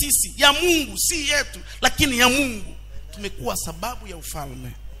tumeinunua na sisi, ya Mungu si yetu lakini ya Mungu, tumekuwa sababu ya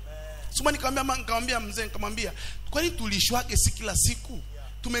ufalme. Sema nikamwambia mzee, nikamwambia kwa nini tulishwage si kila siku?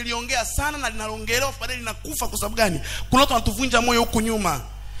 Tumeliongea sana na linaloongelewa baadaye linakufa. Kwa sababu gani? Kuna watu wanatuvunja moyo huko nyuma.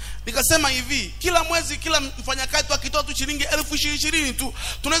 Nikasema hivi, kila mwezi kila mfanyakazi tu akitoa tu shilingi 20,000 tu,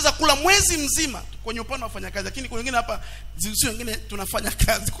 tunaweza kula mwezi mzima kwenye upande wa wafanyakazi. Lakini kuna wengine hapa, sisi wengine tunafanya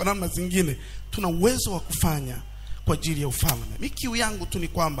kazi kwa namna zingine, tuna uwezo wa kufanya kwa ajili ya ufalme. Mimi kiu yangu tu ni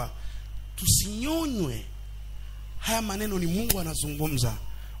kwamba tusinyonywe. Haya maneno ni Mungu anazungumza.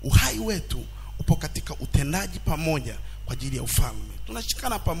 Uhai wetu upo katika utendaji pamoja kwa ajili ya ufalme.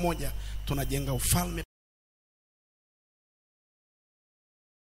 Tunashikana pamoja, tunajenga ufalme.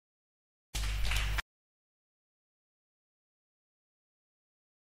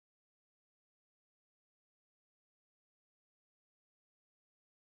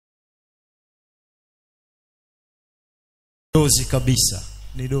 Dozi kabisa,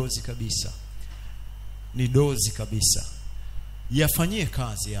 ni dozi kabisa, ni dozi kabisa. Yafanyie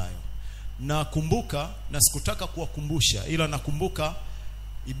kazi hayo. Nakumbuka, na sikutaka kuwakumbusha, ila nakumbuka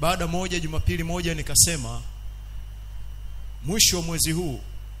ibada moja, Jumapili moja, nikasema mwisho wa mwezi huu,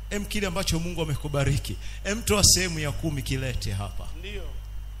 kile ambacho Mungu amekubariki, toa sehemu ya 10 kilete hapa. Ndio.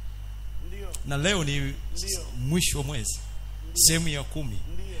 Na leo ni mwisho wa mwezi, sehemu ya 10.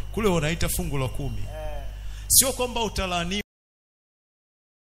 Kule wanaita fungu la 10. Sio kwamba utalaani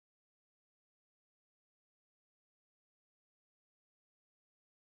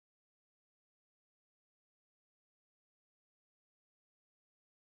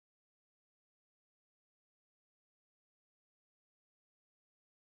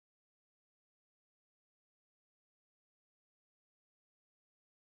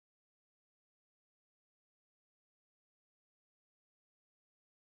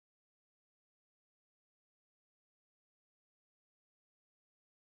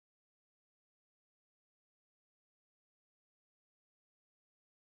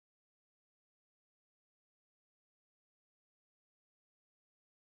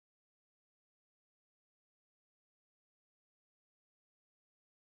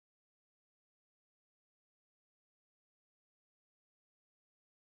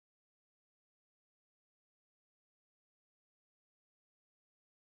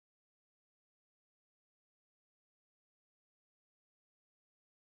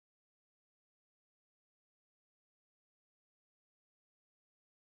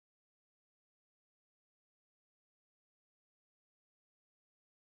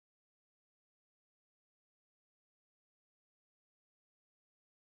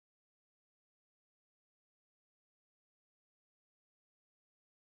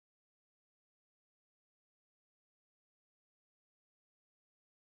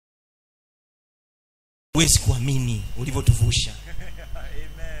huwezi kuamini ulivyotuvusha.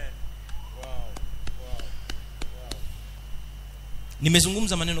 Amen. Wow.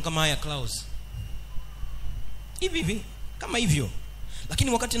 Nimezungumza maneno kama haya Klaus, hivi kama hivyo,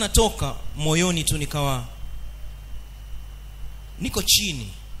 lakini wakati natoka moyoni tu nikawa niko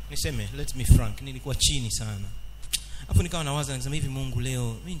chini. Niseme let me frank, nilikuwa chini sana. Hapo nikawa nawaza, nikasema hivi, Mungu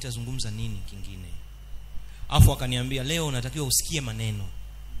leo mimi nitazungumza nini kingine? Afu akaniambia leo unatakiwa usikie maneno.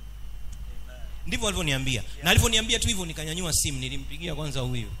 Ndivyo alivyoniambia. Na alivyoniambia tu hivyo nikanyanyua simu, nilimpigia kwanza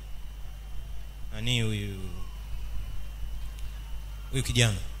huyu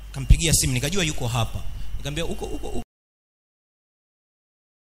kijana. Kampigia simu, nikajua yuko hapa. Nikamwambia uko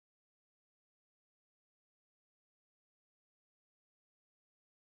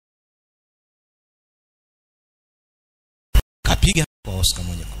kapiga kwa Oscar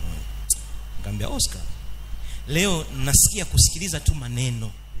moja kwa moja. Nikamwambia Oscar, leo nasikia kusikiliza tu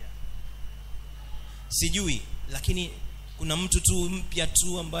maneno. Sijui, lakini kuna mtu tu mpya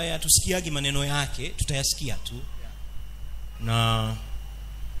tu ambaye hatusikiagi maneno yake, tutayasikia tu. Na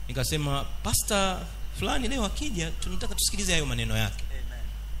nikasema pastor fulani leo akija tunataka tusikilize hayo maneno yake.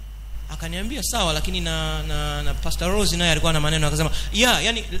 Akaniambia sawa, lakini na Pastor Rose naye alikuwa na maneno, akasema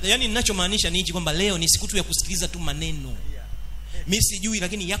yani ninachomaanisha ni hichi kwamba leo ni siku tu ya kusikiliza tu maneno. Mimi sijui,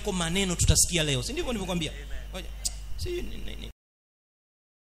 lakini yako maneno tutasikia leo. Si ndivyo nilivyokuambia? Si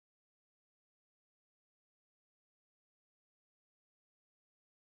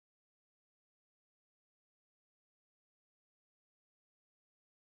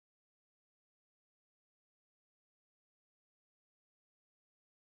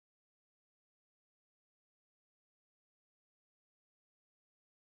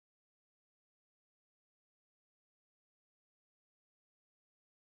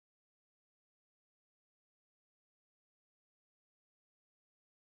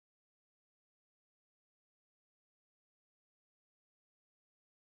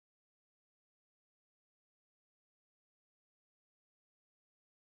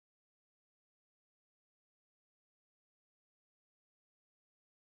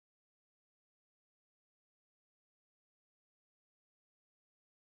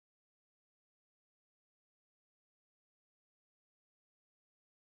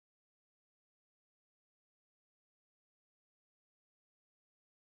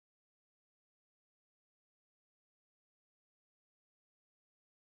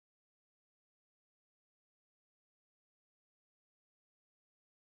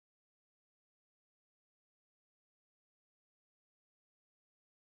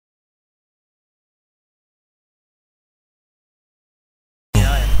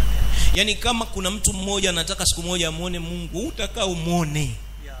yani kama kuna mtu mmoja anataka siku moja amuone Mungu, utakaa umuone.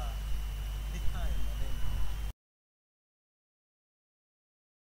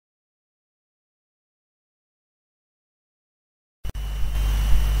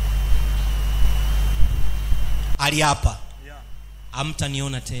 Aliapa,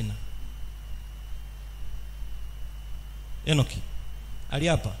 hamtaniona tena. Enoki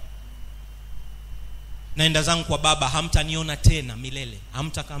aliapa, naenda zangu kwa Baba, hamtaniona tena milele,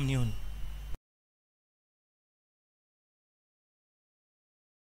 hamtakaa mnione.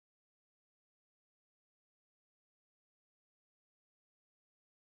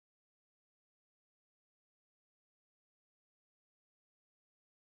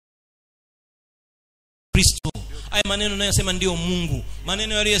 Kristo. Haya maneno nayosema ndio Mungu.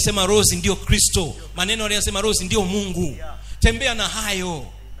 Maneno aliyosema Rose ndio Kristo. Maneno aliyosema Rose ndio Mungu. Tembea na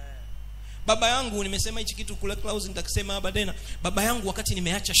hayo. Baba yangu, nimesema hichi kitu kule Klaus, nitakisema hapa tena. Baba yangu wakati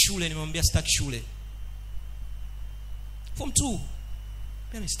nimeacha shule, nimemwambia sitaki shule. Form 2.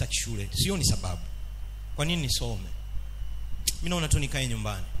 Mimi sitaki shule. Sioni sababu. Kwa nini nisome? Mimi naona tu nikae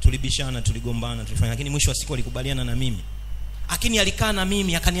nyumbani. Tulibishana, tuligombana, tulifanya, lakini mwisho wa siku alikubaliana na mimi. Lakini alikaa na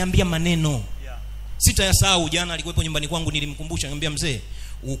mimi akaniambia maneno. Sitayasahau. Jana alikuwepo nyumbani kwangu, nilimkumbusha, nikamwambia mzee,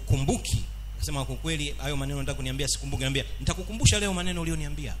 ukumbuki? Akasema kwa kweli hayo maneno nataka kuniambia sikumbuki. Niambia nitakukumbusha leo maneno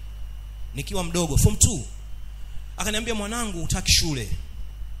ulioniambia nikiwa mdogo form 2. Akaniambia mwanangu, utaki shule,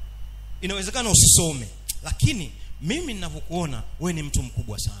 inawezekana usisome, lakini mimi ninavyokuona wewe ni mtu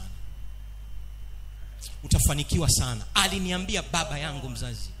mkubwa sana, utafanikiwa sana. Aliniambia baba yangu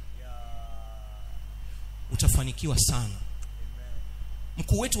mzazi, utafanikiwa sana.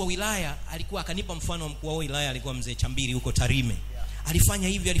 Mkuu wetu wa wilaya alikuwa akanipa mfano wa mkuu wa wilaya, alikuwa mzee Chambiri huko Tarime. Alifanya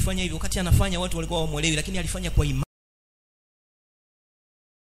hivi. Wakati anafanya watu walikuwa hawamuelewi, lakini alifanya kwa imani.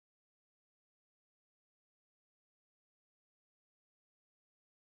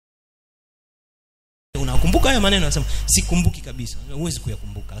 Unakumbuka haya maneno? Anasema sikumbuki kabisa. Huwezi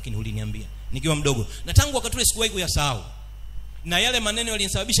kuyakumbuka, lakini uliniambia nikiwa mdogo. Na tangu wakati ule sikuwahi kuyasahau. Na yale maneno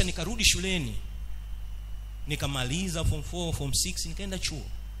yalinisababisha nikarudi shuleni. Nikamaliza form 4, form 6, nikaenda chuo.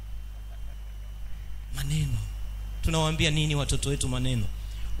 Maneno. Tunawaambia nini watoto wetu maneno?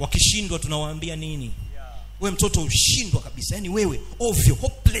 Wakishindwa tunawaambia nini? Wewe mtoto ushindwa kabisa, yani wewe ovyo,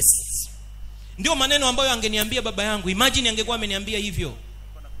 hopeless. Ndio maneno ambayo angeniambia baba yangu. Imagine angekuwa ameniambia hivyo,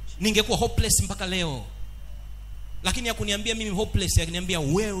 ningekuwa hopeless mpaka leo. Lakini hakuniambia mimi hopeless, akiniambia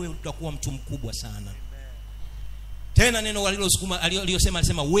wewe utakuwa mtu mkubwa sana. Tena neno aliyosema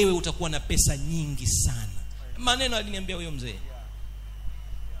alisema wewe utakuwa na pesa nyingi sana. Maneno aliniambia huyo mzee.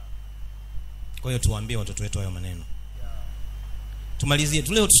 Kwa hiyo tuwaambie watoto wetu hayo maneno. Tumalizie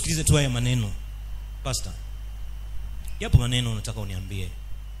tu leo, tusikilize tu hayo maneno. Pastor, yapo maneno unataka uniambie?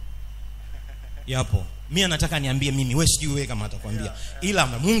 Yapo. Mimi nataka niambie mimi, wewe sijui wewe kama atakwambia. Ila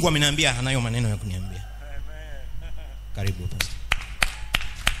Mungu ameniambia anayo maneno ya kuniambia. Karibu pastor.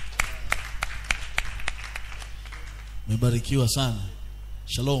 Umebarikiwa sana.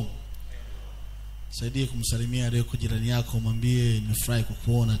 Shalom. Saidie kumsalimia leo kwa jirani yako, mwambie nimefurahi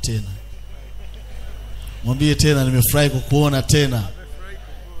kukuona tena. Mwambie tena nimefurahi kukuona tena.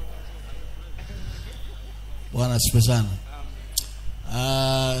 Bwana asifiwe sana.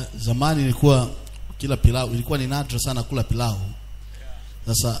 zamani nilikuwa kila pilau ilikuwa ni nadra sana kula pilau.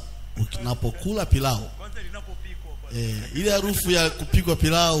 Sasa unapokula pilau kwanza linapopikwa ile harufu ya kupikwa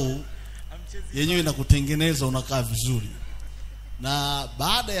pilau yenyewe inakutengeneza unakaa vizuri. Na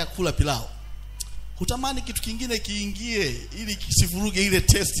baada ya kula pilau kutamani kitu kingine kiingie ili kisivuruge ile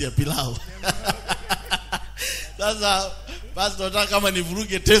test ya pilau. Sasa basi tunataka kama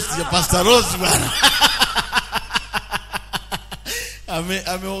nivuruge test ya Pastor Rose bwana.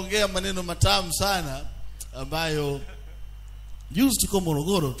 Ameongea maneno matamu sana ambayo juzi tuko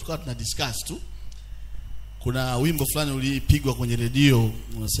Morogoro tukawa tuna discuss tu. Kuna wimbo fulani ulipigwa kwenye redio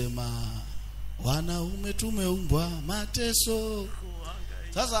unasema wanaume tumeumbwa mateso.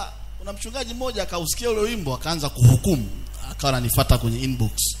 Sasa kuna mchungaji mmoja akausikia ule wimbo akaanza kuhukumu, akawa ananifuata kwenye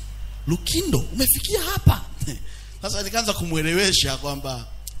inbox, Lukindo umefikia hapa. Sasa nikaanza kumuelewesha kwamba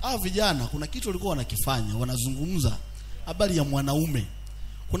hao vijana kuna kitu walikuwa wanakifanya, wanazungumza habari ya mwanaume.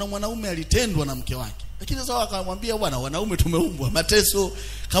 Kuna mwanaume alitendwa na mke wake, lakini sasa akamwambia bwana, wanaume tumeumbwa mateso,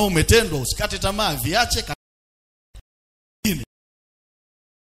 kama umetendwa usikate tamaa, viache.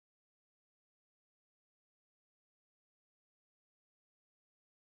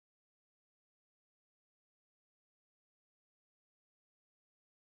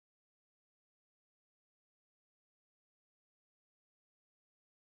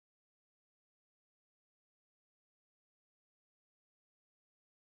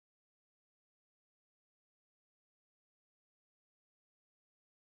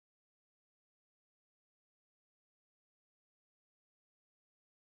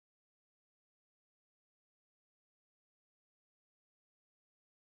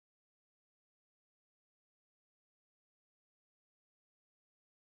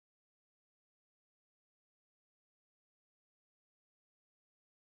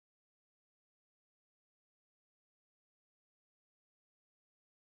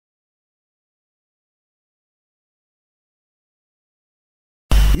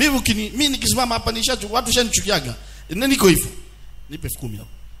 Mimi nikisimama hapa watu shanichukiaga. Niko hivyo. Nipe 10,000 hapo.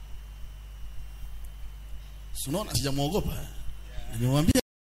 Unaona sijamuogopa. Nimemwambia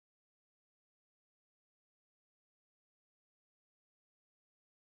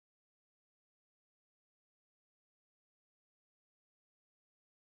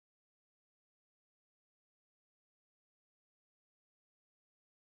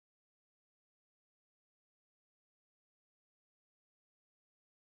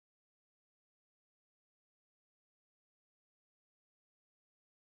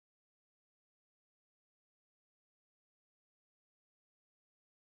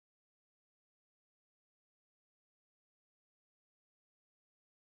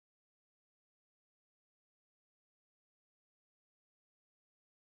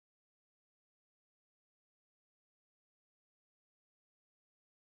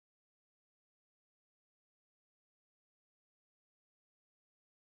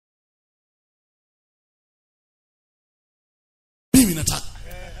mimi nataka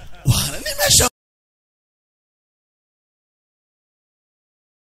bwana nimesha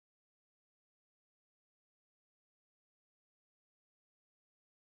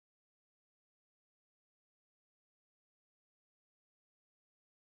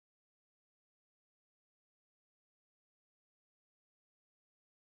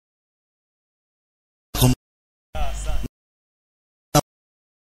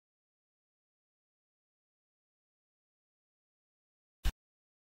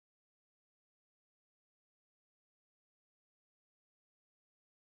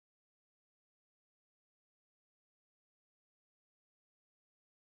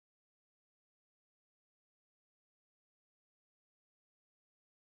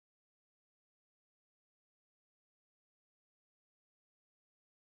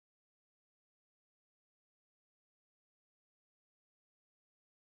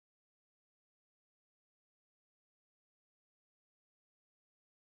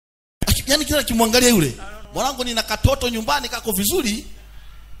yani kila kimwangalia yule mwanangu nina katoto nyumbani kako vizuri,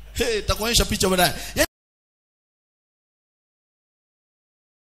 takuonyesha picha baadaye.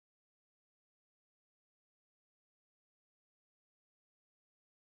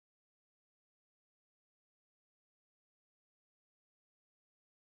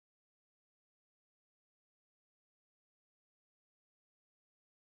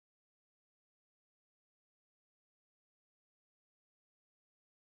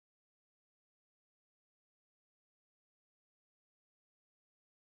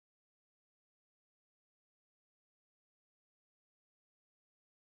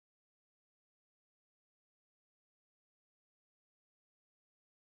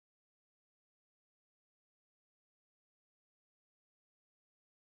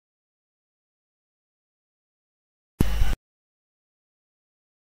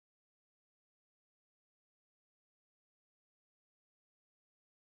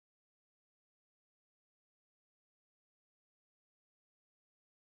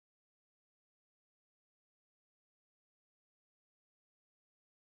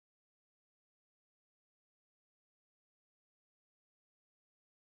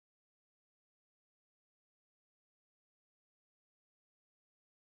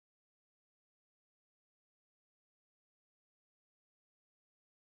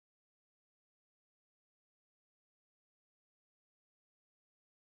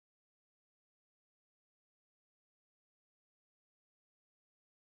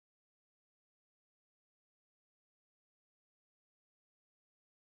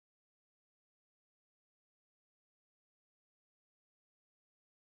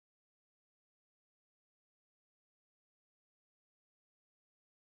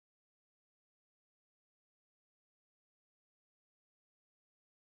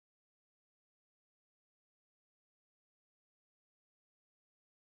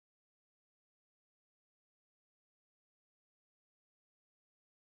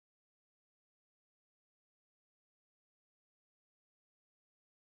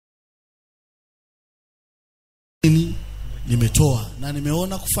 nimetoa na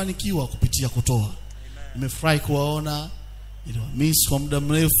nimeona kufanikiwa kupitia kutoa. Nimefurahi kuwaona, miss kwa muda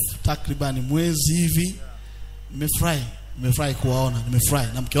mrefu, takriban mwezi hivi. Nimefurahi kuwaona,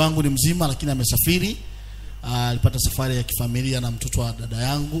 nimefurahi. Na mke wangu ni mzima lakini amesafiri. Alipata safari ya kifamilia na mtoto wa dada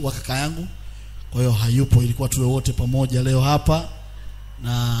yangu, wa kaka yangu. Kwa hiyo hayupo, ilikuwa tuwe wote pamoja leo hapa.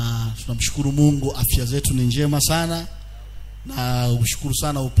 Na tunamshukuru Mungu, afya zetu ni njema sana. Na ushukuru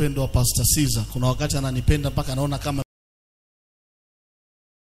sana upendo wa Pastor Caesar. Kuna wakati ananipenda mpaka anaona kama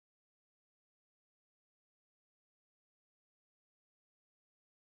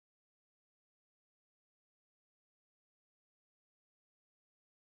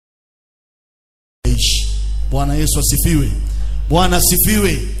Bwana Yesu asifiwe. Bwana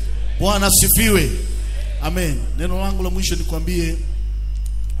asifiwe. Bwana asifiwe. Amen. Neno langu la mwisho nikwambie,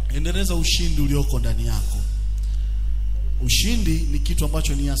 endeleza ushindi ulioko ndani yako. Ushindi ni kitu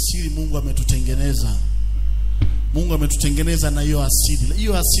ambacho ni asili Mungu ametutengeneza. Mungu ametutengeneza na hiyo asili.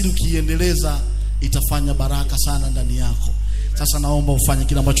 Hiyo asili ukiendeleza itafanya baraka sana ndani yako. Sasa naomba ufanye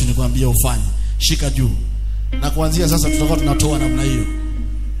kile ambacho nikwambia ufanye. Shika juu. Na kuanzia sasa tutakuwa tunatoa namna hiyo.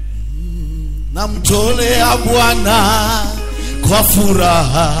 Namtolea Bwana kwa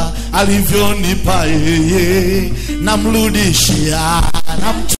furaha alivyonipa yeye, namrudishia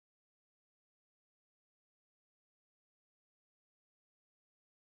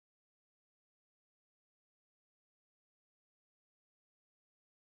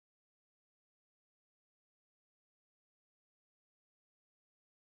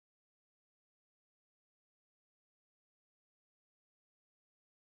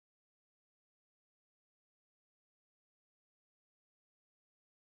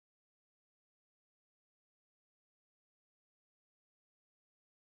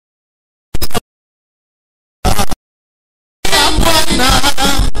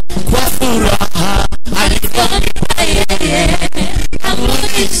kwa furaha alivyonipa yeye,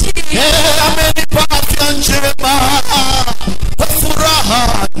 namrudishia. Amen.